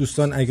گاهی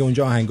دوستان اگه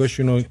اونجا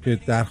آهنگاشونو که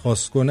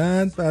درخواست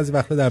کنند بعضی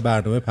وقتا در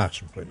برنامه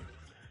پخش میکنیم.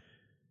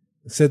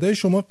 صدای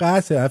شما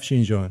قطعه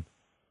افشین جان.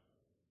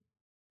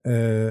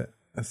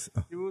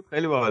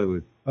 خیلی باحال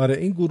بود. آره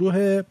این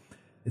گروه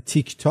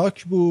تیک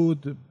تاک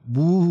بود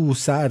بو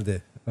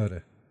سرده.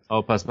 آره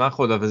پس من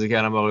خداحافظی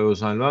کردم با آقای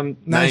حسینلو هم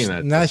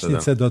نشنید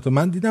صداتو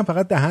من دیدم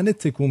فقط دهنت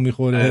تکون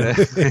میخوره.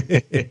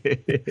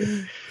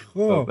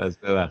 خب پس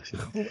ببخشید.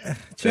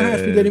 چه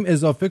حرفی داریم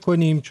اضافه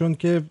کنیم چون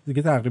که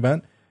دیگه تقریبا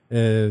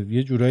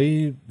یه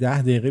جورایی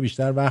 10 دقیقه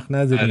بیشتر وقت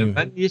نداریم.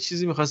 من یه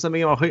چیزی می‌خواستم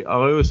بگم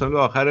آقای حسینلو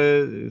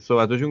آخر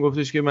صحبتاشون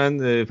گفتش که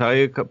من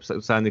فقط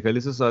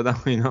سندیکالیست ساده‌ام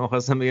و اینا.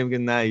 می‌خواستم بگم که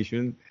نه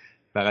ایشون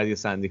فقط یه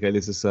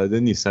سندیکالیست ساده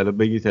نیست. حالا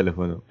بگی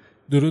تلفنو.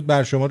 درود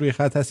بر شما روی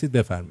خط هستید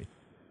بفرمایید.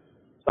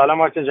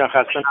 سلام آرتین جان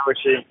خسته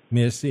نباشی.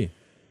 مرسی.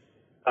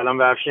 سلام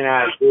به افشین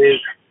عزیز.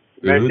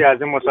 مرسی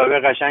از این مسابقه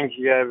قشنگی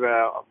که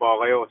با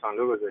آقای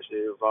حسینلو گذاشتی.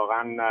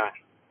 واقعا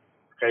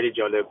خیلی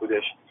جالب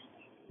بودش.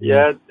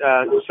 یه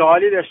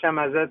سوالی داشتم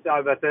ازت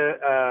البته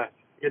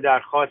یه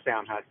درخواستی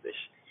هم هستش.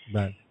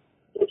 بله.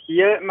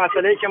 یه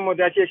مسئله‌ای که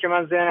مدتیه که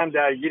من ذهنم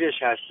درگیرش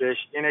هستش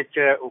اینه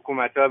که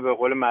حکومت‌ها به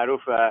قول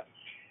معروف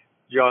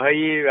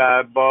جاهایی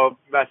با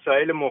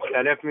وسایل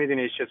مختلف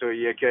میدونید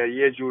چطوریه که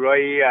یه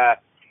جورایی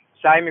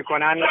سعی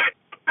میکنن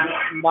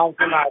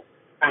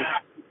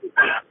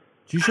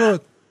چی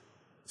شد؟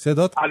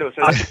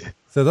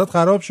 صدات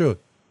خراب شد.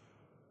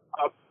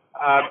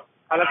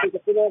 حالا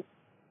خوبه؟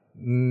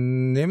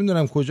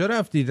 نمیدونم کجا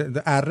رفتی؟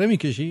 اره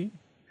میکشی؟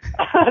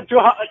 تو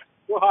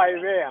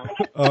هایوی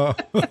هم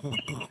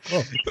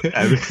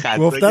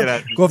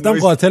گفتم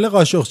قاتل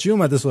قاشقچی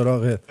اومده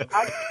سراغت.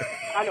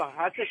 الو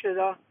هستش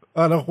صدا؟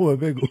 الان خوبه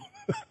بگو.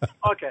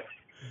 اوکی.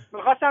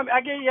 میخواستم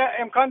اگه یه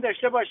امکان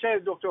داشته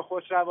باشه دکتر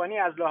خسروانی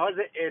از لحاظ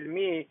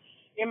علمی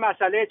این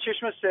مسئله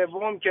چشم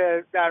سوم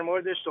که در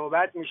موردش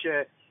صحبت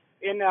میشه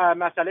این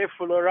مسئله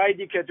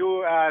فلورایدی که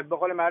تو به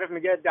قول معروف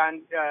میگه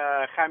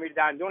خمیر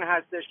دندون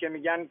هستش که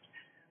میگن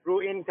رو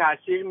این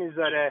تاثیر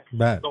میذاره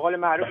به قول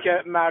معروف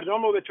که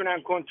مردم رو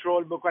بتونن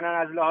کنترل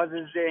بکنن از لحاظ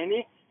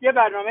ذهنی یه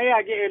برنامه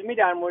اگه علمی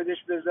در موردش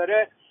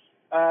بذاره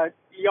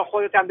یا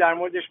خودت هم در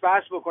موردش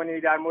بحث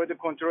بکنی در مورد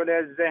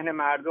کنترل ذهن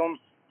مردم از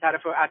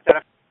طرف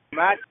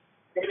حکومت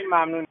خیلی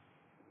ممنون.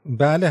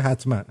 بله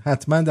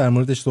حتما در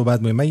موردش صحبت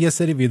می‌کنیم. من یه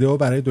سری ویدیو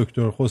برای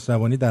دکتر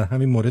خسروانی در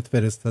همین مورد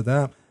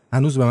فرستادم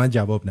هنوز به من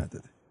جواب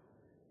نداده.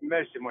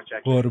 مرسی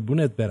متشکرم.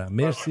 قربونت برم.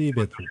 مرسی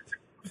بدرود.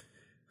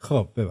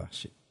 خب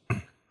ببخشید.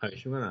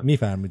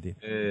 میفرمودین.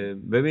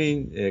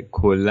 ببین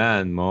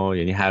کلا ما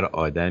یعنی هر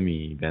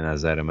آدمی به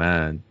نظر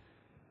من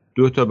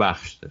 2 تا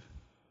بخش داره.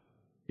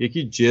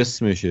 یکی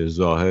جسمشه،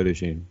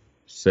 ظاهرشه، این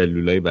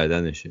سلولای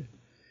بدنشه.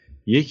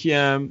 یکی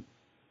هم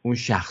اون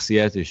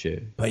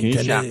شخصیتشه.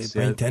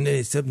 پایین تنه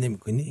حساب نمی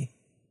کنی؟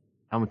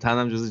 همون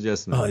تنم جز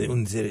جسمه.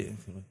 اون زره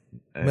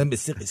من به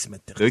 3 قسمت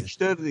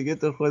دکتر دیگه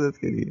تو خودت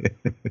که دیگه.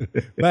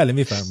 بله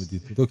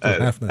میفرمودید دکتر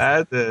حرف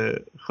نزن.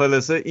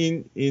 خلاصه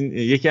این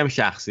یکی هم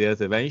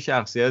شخصیته و این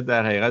شخصیت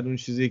در حقیقت اون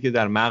چیزیه که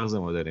در مغز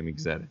ما داره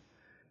میگذره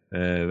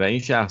و این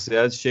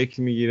شخصیت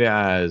شکل میگیره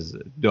از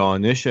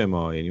دانش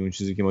ما، یعنی اون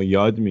چیزی که ما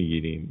یاد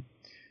میگیریم.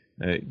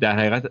 در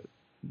حقیقت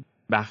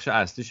بخش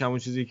اصلیش همون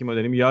چیزی که ما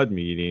داریم یاد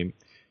میگیریم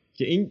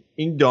که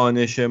این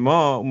دانش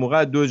ما اون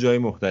موقع 2 جای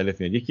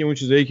مختلف میاد. یکی اون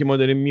چیزایی که ما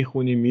داریم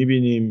میخونیم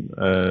میبینیم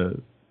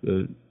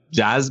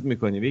جذب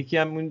میکنیم، یکی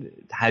هم اون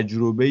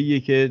تجربه‌ایه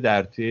که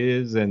در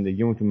طی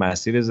زندگیمون تو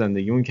مسیر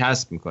زندگیمون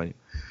کسب میکنیم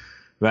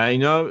و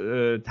اینا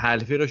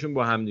تلفیقشون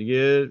با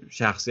همدیگه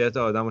شخصیت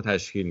آدم رو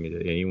تشکیل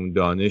میده. یعنی اون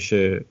دانش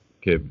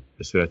که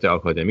به صورت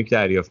آکادمیک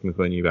دریافت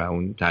میکنی و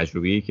اون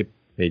تجربه‌ای که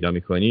پیدا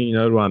میکنی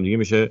اینا رو همدیگه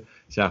میشه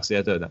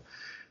شخصیت آدم.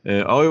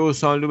 آقای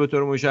حسینلو به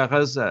طور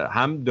مشخص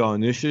هم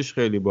دانشش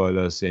خیلی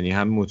بالاست، یعنی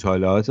هم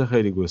مطالعات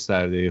خیلی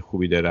گسترده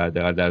خوبی داره،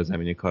 در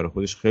زمینه کار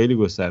خودش خیلی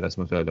گسترده است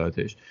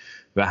مطالعاتش،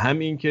 و هم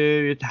این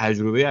که یه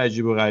تجربه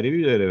عجیب و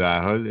غریبی داره. به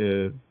هر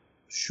حال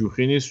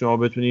شوخی نیست شما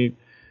بتونی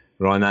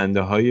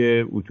راننده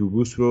های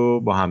اتوبوس رو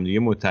با همدیگه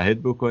متحد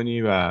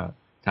بکنی و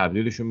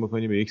تبدیلشون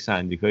بکنی به یک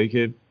سندیکایی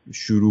که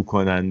شروع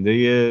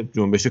کننده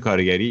جنبش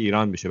کارگری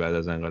ایران بشه بعد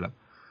از انقلاب.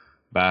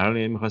 به هر حال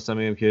یعنی می‌خواستم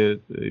بگم که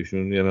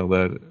ایشون یه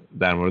مقدار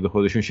در مورد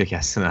خودشون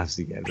شکست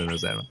نفسی کرده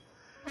نظر من.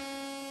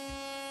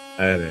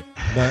 آره.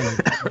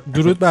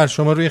 درود بر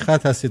شما روی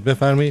خط هستید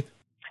بفرمایید.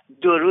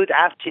 درود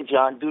افشین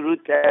جان،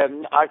 درود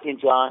آرتین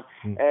جان.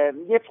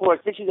 یه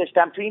پرسشی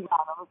داشتم، تو این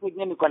برنامه فکر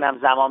نمی‌کنم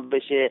زمان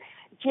بشه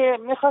که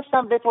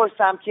میخواستم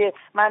بپرسم که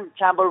من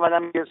چند بار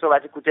اومدم یه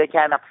صحبت کوتاه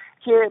کردم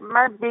که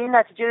من به این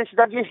نتیجه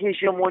رسیدم یه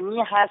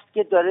هژمونی هست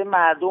که داره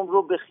مردم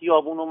رو به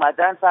خیابون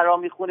اومدن فرا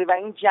میخونه و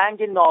این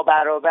جنگ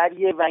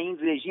نابرابریه و این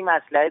رژیم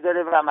اسلحه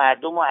داره و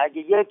مردم رو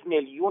اگه 1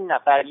 میلیون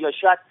نفر یا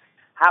شاید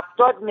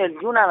 70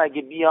 میلیون هم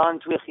اگه بیان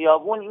توی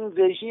خیابون این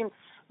رژیم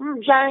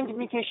جنگ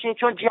میکشه،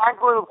 چون جنگ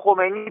رو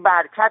خمینی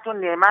برکت و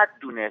نعمت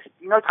دونست.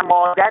 اینا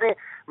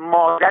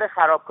مادر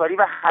خرابکاری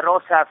و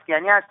هراس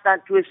افغانی هستن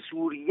توی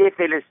سوریه،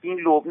 فلسطین،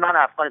 لبنان،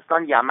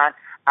 افغانستان، یمن،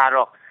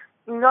 عراق.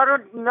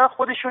 اینا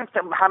خودشون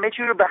همه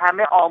چی رو به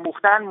همه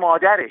آموختن،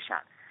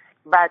 مادرشن.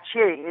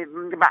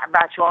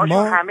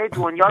 بچه‌هاشون همه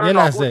دنیا رو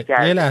نابود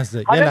کردن. یه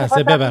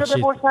لحظه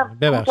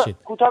ببخشید.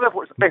 کوتاه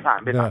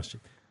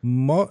بفرمایید.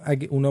 ما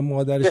اگه اونا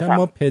مادرشن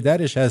ما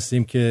پدرش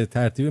هستیم که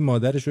ترتیب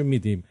مادرش رو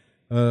میدیم.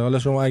 حالا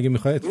شما اگه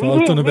میخواید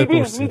سوالتون رو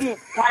بپرسید.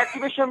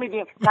 ترتیبشو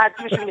میدیم.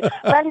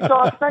 ولی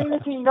داستان اینه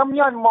که اینا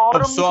میان ما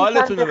رو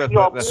سوالتون رو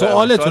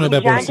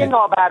بپرسید. جنگ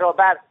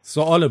نابرابر.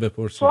 سوالو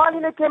بپرسید. سوال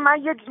اینه که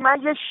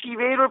من یه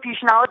شیوهی رو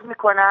پیشنهاد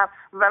میکنم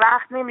و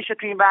وقت نمیشه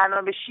تو این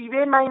برنامه.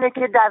 شیوه من اینه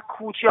که در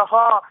کوچه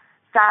ها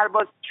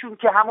سربازشون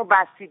که همون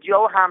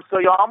بسیجی‌ها و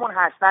همسایه‌هامون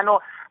هستن و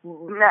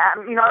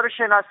اینا رو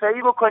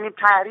شناسایی بکنیم،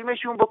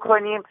 تحریمشون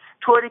بکنیم،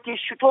 طوری که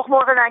تخم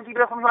مرغ رنگی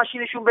بخونیم،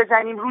 ماشینشون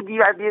بزنیم، رو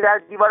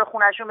دیوار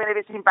خونهشون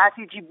بنویسیم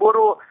بسیجی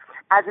برو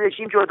از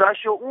رژیم جدا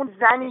شو. اون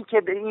زنی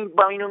که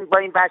با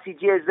این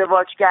بسیجی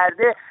ازدواج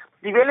کرده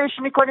ولش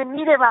میکنه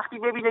میره، وقتی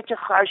ببینه که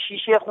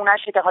شیشه خونه‌ش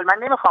که حالا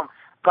من نمیخوام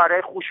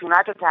کارهای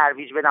خشونت رو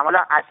ترویج بدم، حالا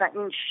اصلا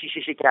این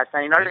شیشه شکستن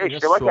اینا رو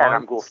اشتباه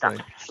کردم گفتم.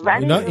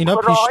 اینا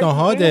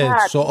پیشنهاده.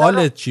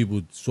 سوالت چی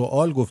بود؟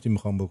 سوال گفتی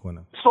میخوام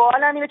بکنم.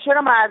 سوالم اینه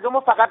چرا مردم رو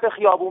فقط به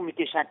خیابون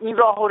میکشن؟ این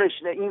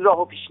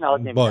راهو پیشنهاد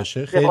نمیدن.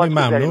 باشه، خیلی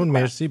ممنون،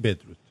 مرسی،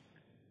 بدرود.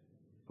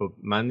 خب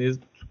من یه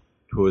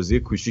توضیح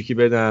کوچیکی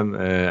بدم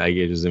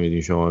اگه اجازه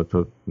میدین. شما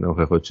تو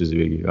نوخه خود چیزی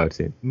بگی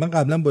آرتین. من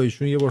قبلا با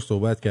ایشون یه بار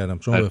صحبت کردم،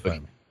 شما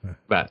بفرمایید.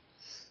 بله،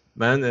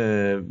 من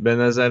به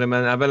نظر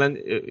من اولا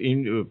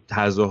این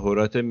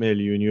تظاهرات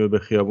میلیونی رو به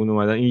خیابون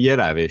اومدن این یه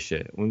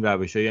روشه. اون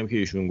روشایی هم که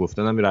ایشون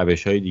گفتن هم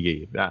روش‌های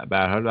دیگه. به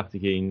هر حال وقتی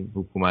که این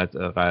حکومت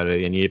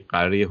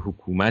قراره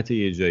حکومت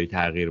یه جایی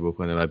تغییر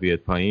بکنه و بیاد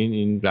پایین،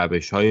 این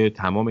روش‌های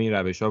تمام این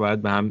روش‌ها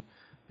باید به هم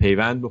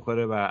پیوند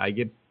بخوره و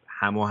اگه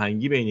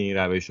هماهنگی بین این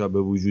روش‌ها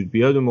به وجود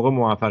بیاد اون موقع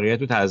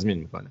موفقیت رو تضمین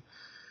میکنه.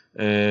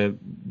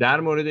 در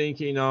مورد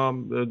اینکه اینا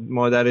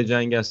مادر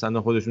جنگ هستن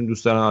و خودشون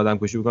دوست دارن آدم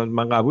کشی بکنن،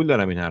 من قبول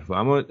دارم این حرفو،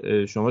 اما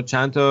شما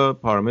چند تا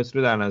پارامتر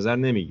رو در نظر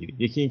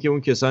نمیگیرید. یکی اینکه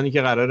اون کسانی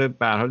که قراره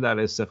به هر حال در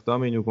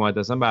استخدام این حکومت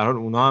هستن، به هر حال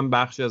اونها هم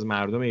بخشی از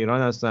مردم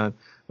ایران هستن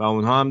و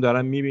اونها هم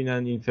دارن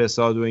میبینن این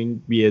فساد و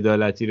این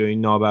بی‌عدالتی رو،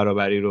 این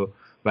نابرابری رو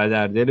و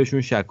در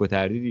دلشون شک و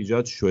تردید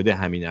ایجاد شده.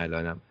 همین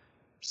الانم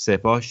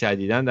سپاه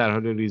شدیداً در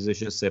حال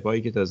ریزش.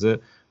 سپاهی که تازه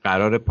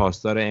قرار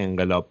پاسدار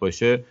انقلاب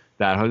باشه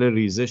در حال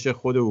ریزش.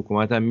 خود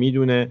حکومت هم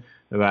میدونه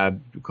و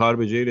کار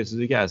به جایی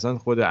رسیده که اصلا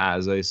خود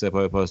اعضای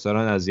سپاه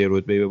پاسداران از یه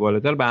رتبه به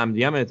بالاتر به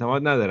همدیگه هم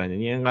اعتماد ندارن.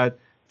 یعنی اینقدر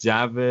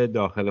جو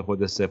داخل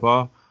خود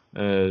سپاه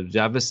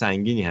جو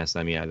سنگینی هست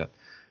همین الان.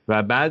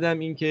 و بعدم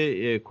این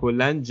که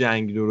کلا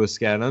جنگ درست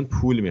کردن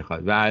پول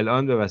میخواد و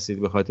الان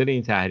به خاطر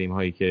این تحریم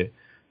هایی که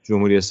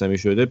جمهوری اسلامی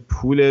شده،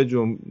 پول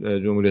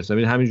جمهوری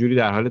اسلامی همینجوری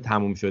در حال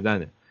تموم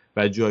شدنه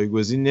و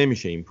جایگزین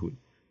نمیشه این پول.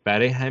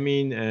 برای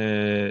همین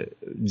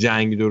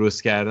جنگ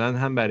درست کردن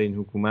هم برای این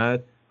حکومت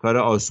کار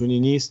آسونی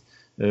نیست.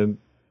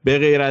 به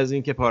غیر از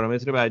این که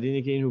پارامتر بعدی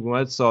اینه که این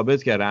حکومت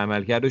ثابت کرده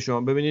عملکرد.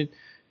 شما ببینید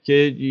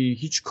که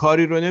هیچ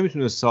کاری رو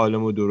نمیتونه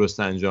سالم و درست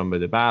انجام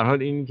بده. به هر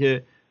حال این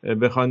که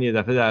بخوان یه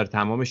دفعه در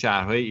تمام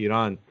شهرهای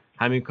ایران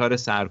همین کار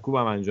سرکوب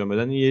هم انجام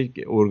بدن،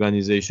 یک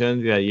ارگانیزیشن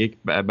یا یک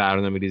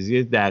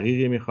برنامه‌ریزی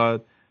دقیقی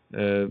میخواد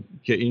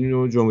که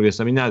اینو جمهوری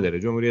اسلامی نداره.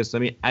 جمهوری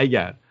اسلامی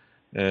اگر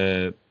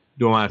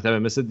 2 مرتبه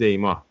مثل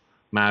دیما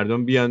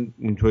مردم بیان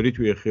اونطوری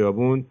توی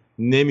خیابون،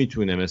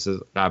 نمیتونه مثل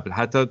قبل،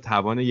 حتی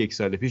توان 1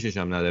 سال پیشش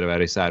هم نداره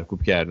برای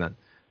سرکوب کردن.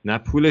 نه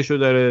پولشو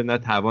داره نه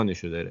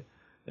توانشو داره.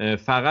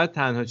 فقط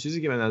تنها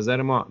چیزی که به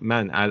نظر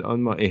من الان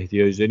ما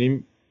احتیاج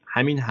داریم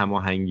همین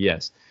هماهنگی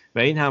است و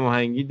این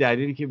هماهنگی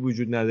دلیلی که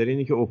وجود نداره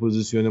اینه که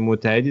اپوزیسیون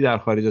متحدی در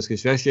خارج از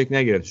کشور شکل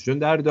نگرفته، چون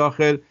در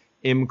داخل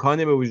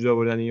امکان به وجود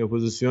آوردن این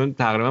اپوزیسیون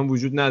تقریبا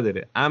وجود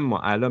نداره. اما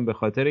الان به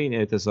خاطر این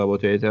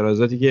اعتصابات و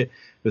اعتراضاتی که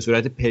به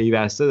صورت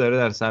پیوسته داره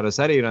در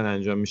سراسر ایران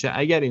انجام میشه،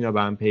 اگر اینا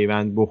به هم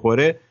پیوند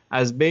بخوره،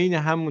 از بین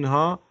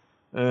همونها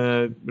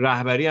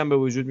رهبری هم به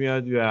وجود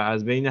میاد و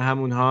از بین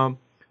همونها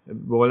به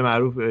قول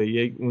معروف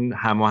یک اون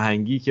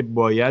هماهنگی که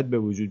باید به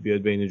وجود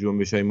بیاد بین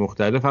جنبش‌های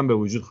مختلف هم به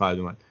وجود خواهد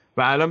اومد.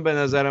 و الان به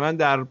نظر من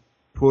در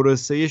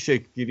پروسه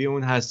شکل‌گیری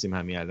اون هستیم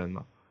همین الان.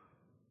 ما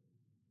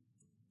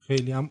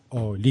خیلی هم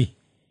عالی.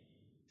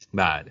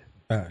 بله.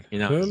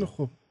 خیلی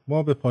خوب،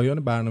 ما به پایان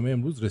برنامه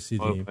امروز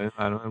رسیدیم.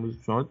 برنامه امروز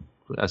شما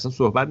اصلا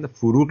صحبت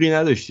فروغی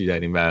نداشتی در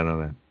این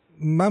برنامه.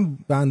 من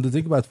به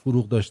اندازه که باید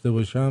فروغ داشته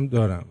باشم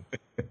دارم.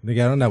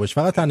 نگران نباش.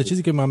 فقط تنها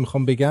چیزی که من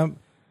میخوام بگم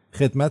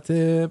خدمت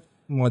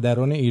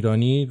مادران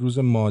ایرانی روز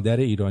مادر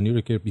ایرانی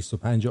رو که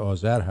 25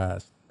 آذر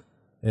هست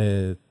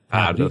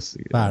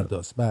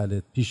فرداست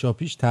بله پیشا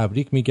پیش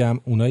تبریک میگم.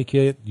 اونایی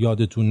که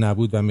یادتون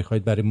نبود و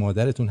میخواید برای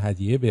مادرتون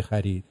هدیه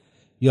بخرید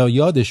یا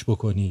یادش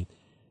بکنید،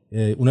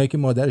 اونایی که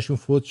مادرشون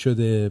فوت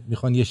شده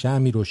میخوان یه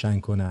شمعی روشن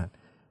کنن،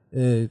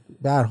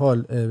 به هر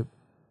حال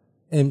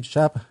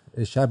امشب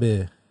شب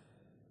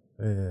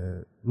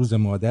روز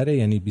مادره،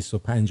 یعنی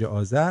 25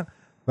 آذر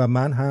و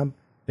من هم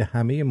به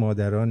همه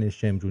مادران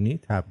شمرونی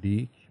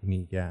تبریک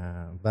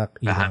میگم و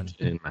ایران.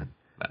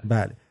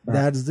 بله.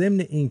 در ضمن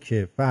این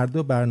که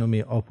فردا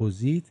برنامه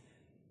اپوزیت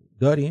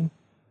داریم.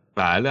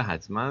 بله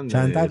حتما.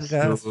 چند دقیقه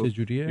است؟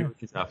 چجوریه؟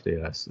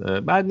 هفته است.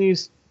 بد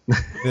نیست.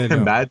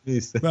 بد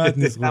نیست.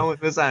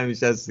 مثل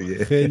همیشه است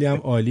دیگه. خیلی هم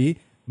عالی.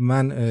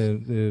 من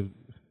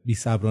بی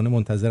صبرانه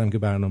منتظرم که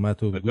برنامه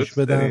تو گوش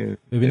بدم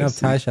ببینم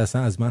تاش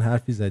اصلا از من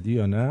حرفی زدی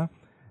یا نه.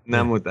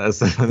 نه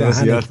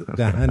متاسفانه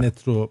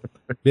دهنت رو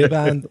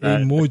ببند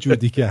این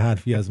موجودی که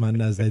حرفی از من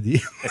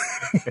نزدی.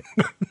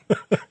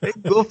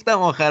 گفتم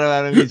آخر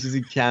برام یه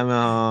چیزی کمه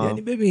ها.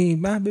 یعنی ببین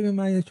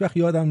من هیچ وقت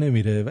یادم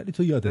نمیره ولی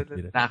تو یادت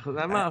میره.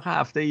 من آخر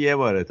هفته یه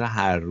باره تا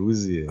هر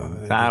روزیه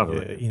فرق.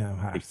 اینم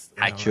هست.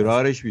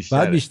 تکرارش بیشتره.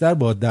 بعد بیشتر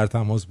با در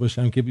تماس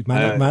باشم که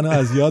منو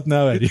از یاد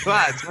نبری. تو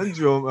حتما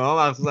جمعه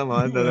ها مخصوصا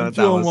من دارم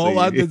تماس جمعه ها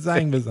باید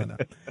زنگ بزنم.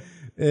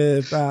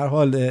 به هر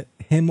حال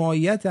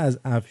حمایت از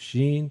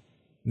افشین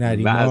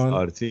نریمان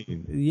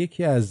آرتین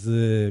یکی از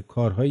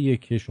کارهایی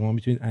که شما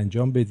میتونید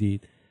انجام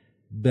بدید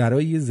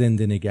برای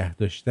زنده نگه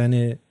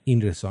داشتن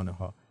این رسانه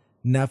ها.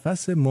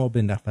 نفس ما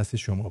به نفس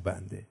شما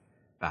بنده.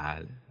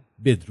 بله.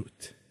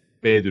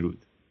 بدرود.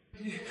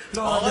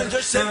 آقا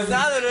اینجا سمت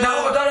نداره. نه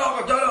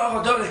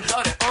آقا داره.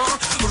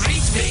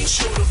 ریت به این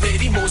شروع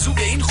بریم موضوع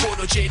به این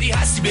خورو جدی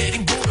هستی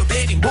بریم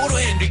برو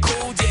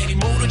انریکو دنی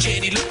مورو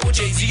جنی لو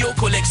جیزی و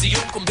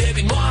کلکسیون کن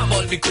ببین ما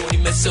عمال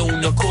میکنیم مثل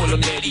اونا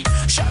کلونری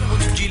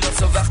شرمونیم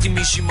گیلاسا وقتی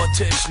میشیم ما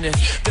تشنه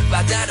به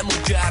بدنمون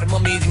گرما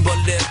میریم با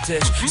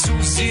لرتش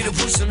سون زیر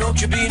پوستونو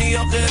که بینی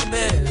یا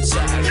قرمز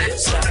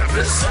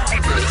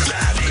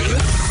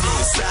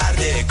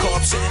سرده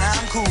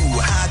کاپشنم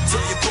کو حتی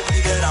یه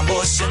پولی برم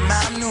باشه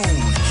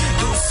ممنون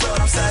دوست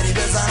دارم سری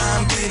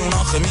بزنم بیرون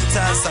آخه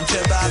میترسم که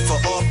برف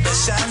آب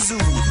بشن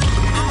زود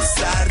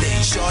سرده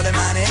این شال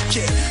منه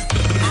که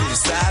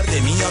سرده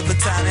میاد به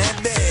تنه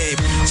بیب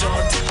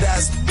چهار تو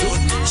دست دو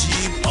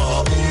جیب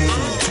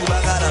تو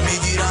بغرم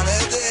میگیرم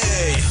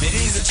دی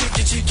میریزه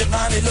چیک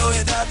غنی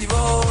لای در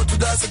دیوار تو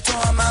دست تو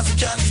هم از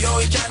کندی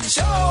های کندی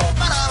شاب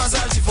من هم از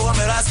هرچی فرم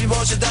رسمی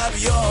باشه در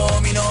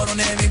بیام اینا رو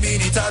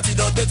نمیبینی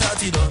تعطیلات به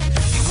تعطیلات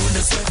این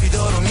گل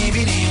سفیدا رو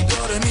میبینی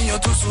داره میاد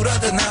تو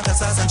صورتت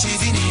نفس اصلا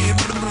چیزی نی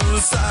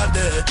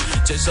سرده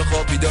چشم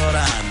خوابی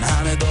دارن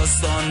همه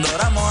داستان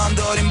دارم ما هم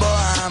داریم با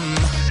هم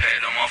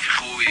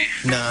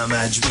نه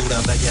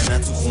مجبورم وگرنه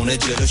تو خونه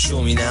جلو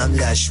شومینم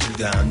لش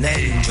بودم نه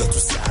اینجا تو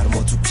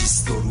سرما تو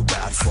پیست و رو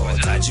برفا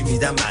ترجیح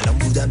میدم الان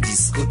بودم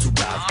دیسکو تو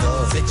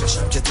بغداد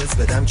فکرشم که تز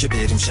بدم که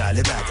بریم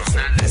شله بعد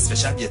خود نصف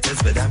شب یه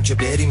تز بدم که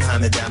بریم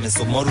همه دم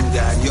صبح ما رو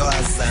دریا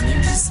از زمین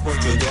 20 با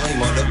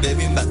جداییم حالا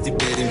ببین وقتی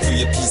بریم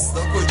توی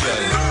پیستا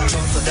کجاییم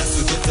 4 تا دست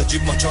و 2 تا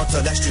جیب ما 4 تا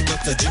لشت و 2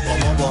 تا جیب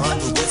ما با هم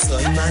رو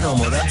بسایی من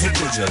آمارم تو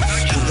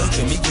کجایی بودا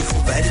که میگی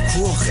خوب ولی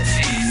کوخه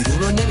بیرون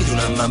رو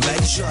نمیدونم من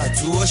ولی شاید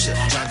تو باشه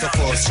چند تا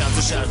فارس چند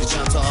تا شرقی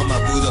چند تا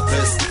هم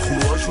بوداپست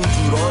خوباشون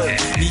تو راه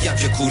میگم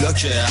که کولا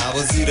که هوا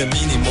زیر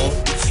مینیمو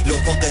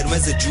لپا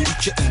قرمز جوری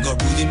که انگار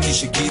بودیم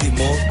میشه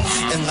گیریمو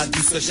انقدر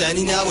دوست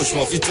داشتنی نباش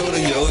مافی تو رو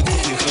یادی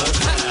میخواد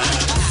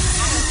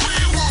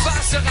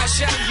فرس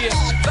قشنگیه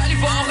ولی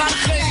واقعا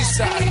خیلی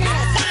سریه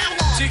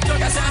تیک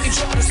تاک از همین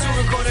جا رسو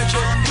میکنه که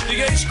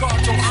دیگه هیچ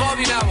کارتون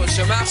خوابی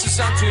نباشه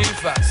مخصوصا تو این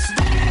فصل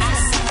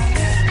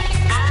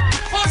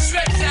خوش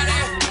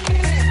بگذره